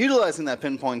 utilizing that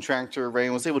pinpoint tractor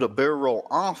array, was able to barrel roll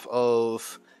off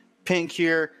of Pink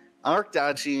here, arc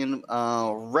dodging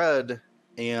Red,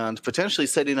 and potentially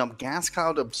setting up gas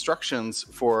cloud obstructions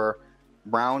for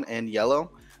Brown and Yellow.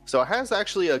 So it has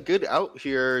actually a good out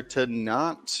here to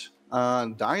not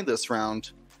die this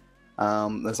round,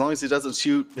 as long as he doesn't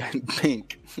shoot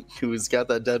Pink, who's got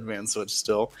that dead man switch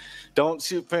still. Don't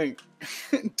shoot Pink.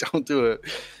 Don't do it.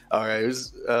 All right,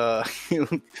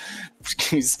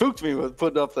 he spooked me with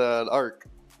putting up that arc.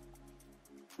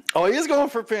 Oh, he is going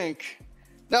for Pink.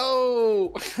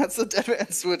 No, that's the dead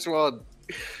man switch one.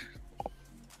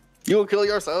 You will kill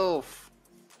yourself.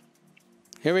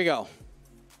 Here we go.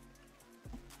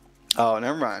 Oh,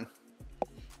 never mind.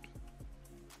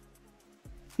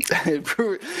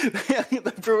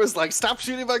 The Brewer's like, stop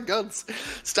shooting my guns.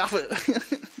 Stop it.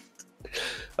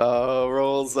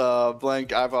 Rolls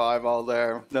blank eyeball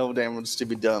there. No damage to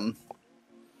be done.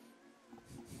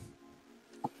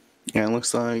 Yeah, it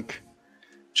looks like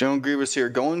General Grievous here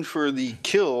going for the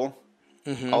kill.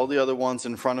 Mm-hmm. All the other ones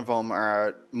in front of him are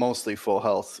at mostly full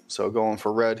health. So going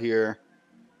for Red here,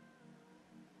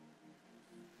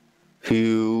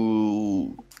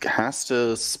 who has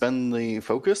to spend the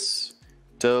focus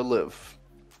to live.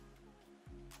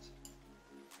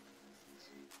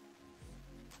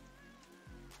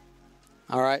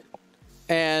 All right,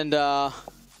 and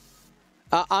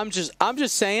I'm just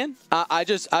saying, I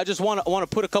just want to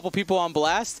put a couple people on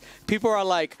blast. People are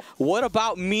like, "What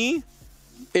about me?"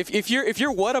 If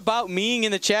you're what about meing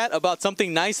in the chat about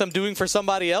something nice I'm doing for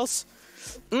somebody else,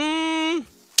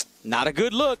 not a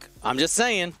good look. I'm just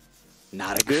saying,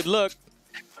 not a good look.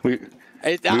 We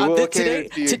will today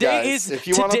is if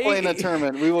you want to play in a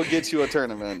tournament, we will get you a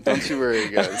tournament. Don't you worry,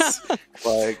 guys.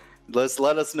 Like,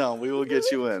 let us know. We will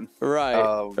get you in.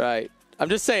 Right, right. I'm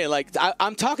just saying, like,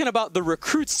 I'm talking about the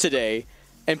recruits today,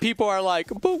 and people are like,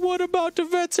 but what about the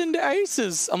vets and the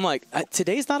aces? I'm like,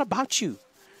 today's not about you.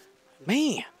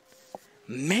 Man.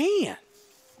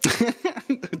 Calm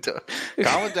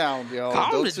it down, yo.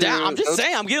 Calm it down. I'm just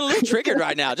saying, I'm getting a little triggered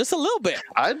right now, just a little bit.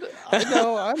 I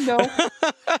know.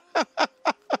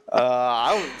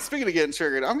 Speaking of getting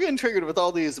triggered, I'm getting triggered with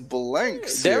all these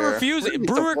blanks. They're refusing.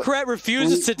 Brewer Cret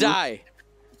refuses to die.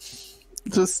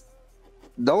 Just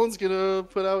no one's gonna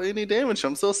put out any damage.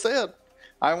 I'm so sad.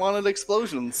 I wanted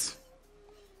explosions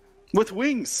with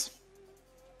wings.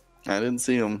 I didn't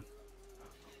see them.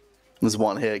 It was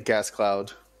one hit, gas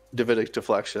cloud, Davidic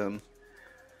deflection.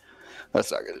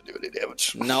 That's not going to do any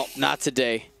damage. No, not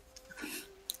today.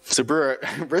 So Brewer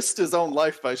risked his own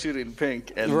life by shooting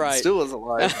Pink and still is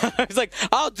alive. He's like,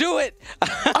 I'll do it.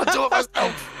 I'll do it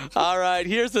myself. All right,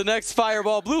 here's the next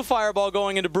fireball. Blue fireball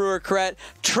going into Brewer Cret.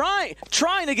 Trying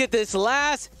to get this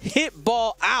last hit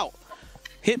ball out.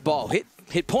 Hit point.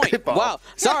 Hit ball. Wow.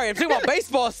 Sorry, I'm thinking about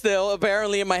baseball still,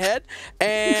 apparently, in my head.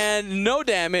 And no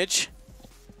damage.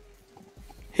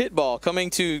 Hit ball coming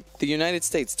to the United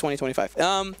States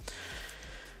 2025.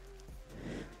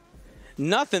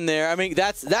 Nothing there. I mean,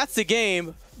 that's the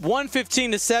game.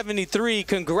 115-73.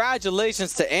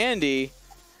 Congratulations to Andy.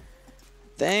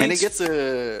 Thanks. And he gets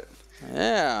a...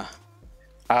 Yeah.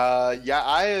 Yeah,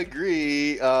 I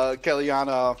agree,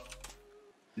 Kellyanna.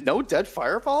 No dead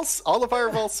fireballs? All the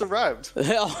fireballs survived.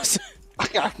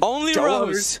 Only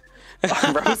Rose.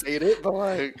 Rose ate it, but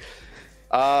like...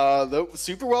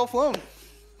 super well flown.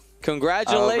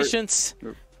 Congratulations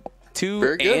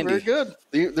to Andy. Very good.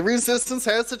 The Resistance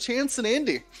has a chance in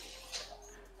Andy.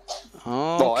 Okay.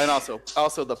 Well, and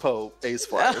also the Poe Ace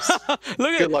Flyers. Look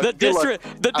Good at luck. the Good luck.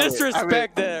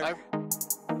 disrespect there.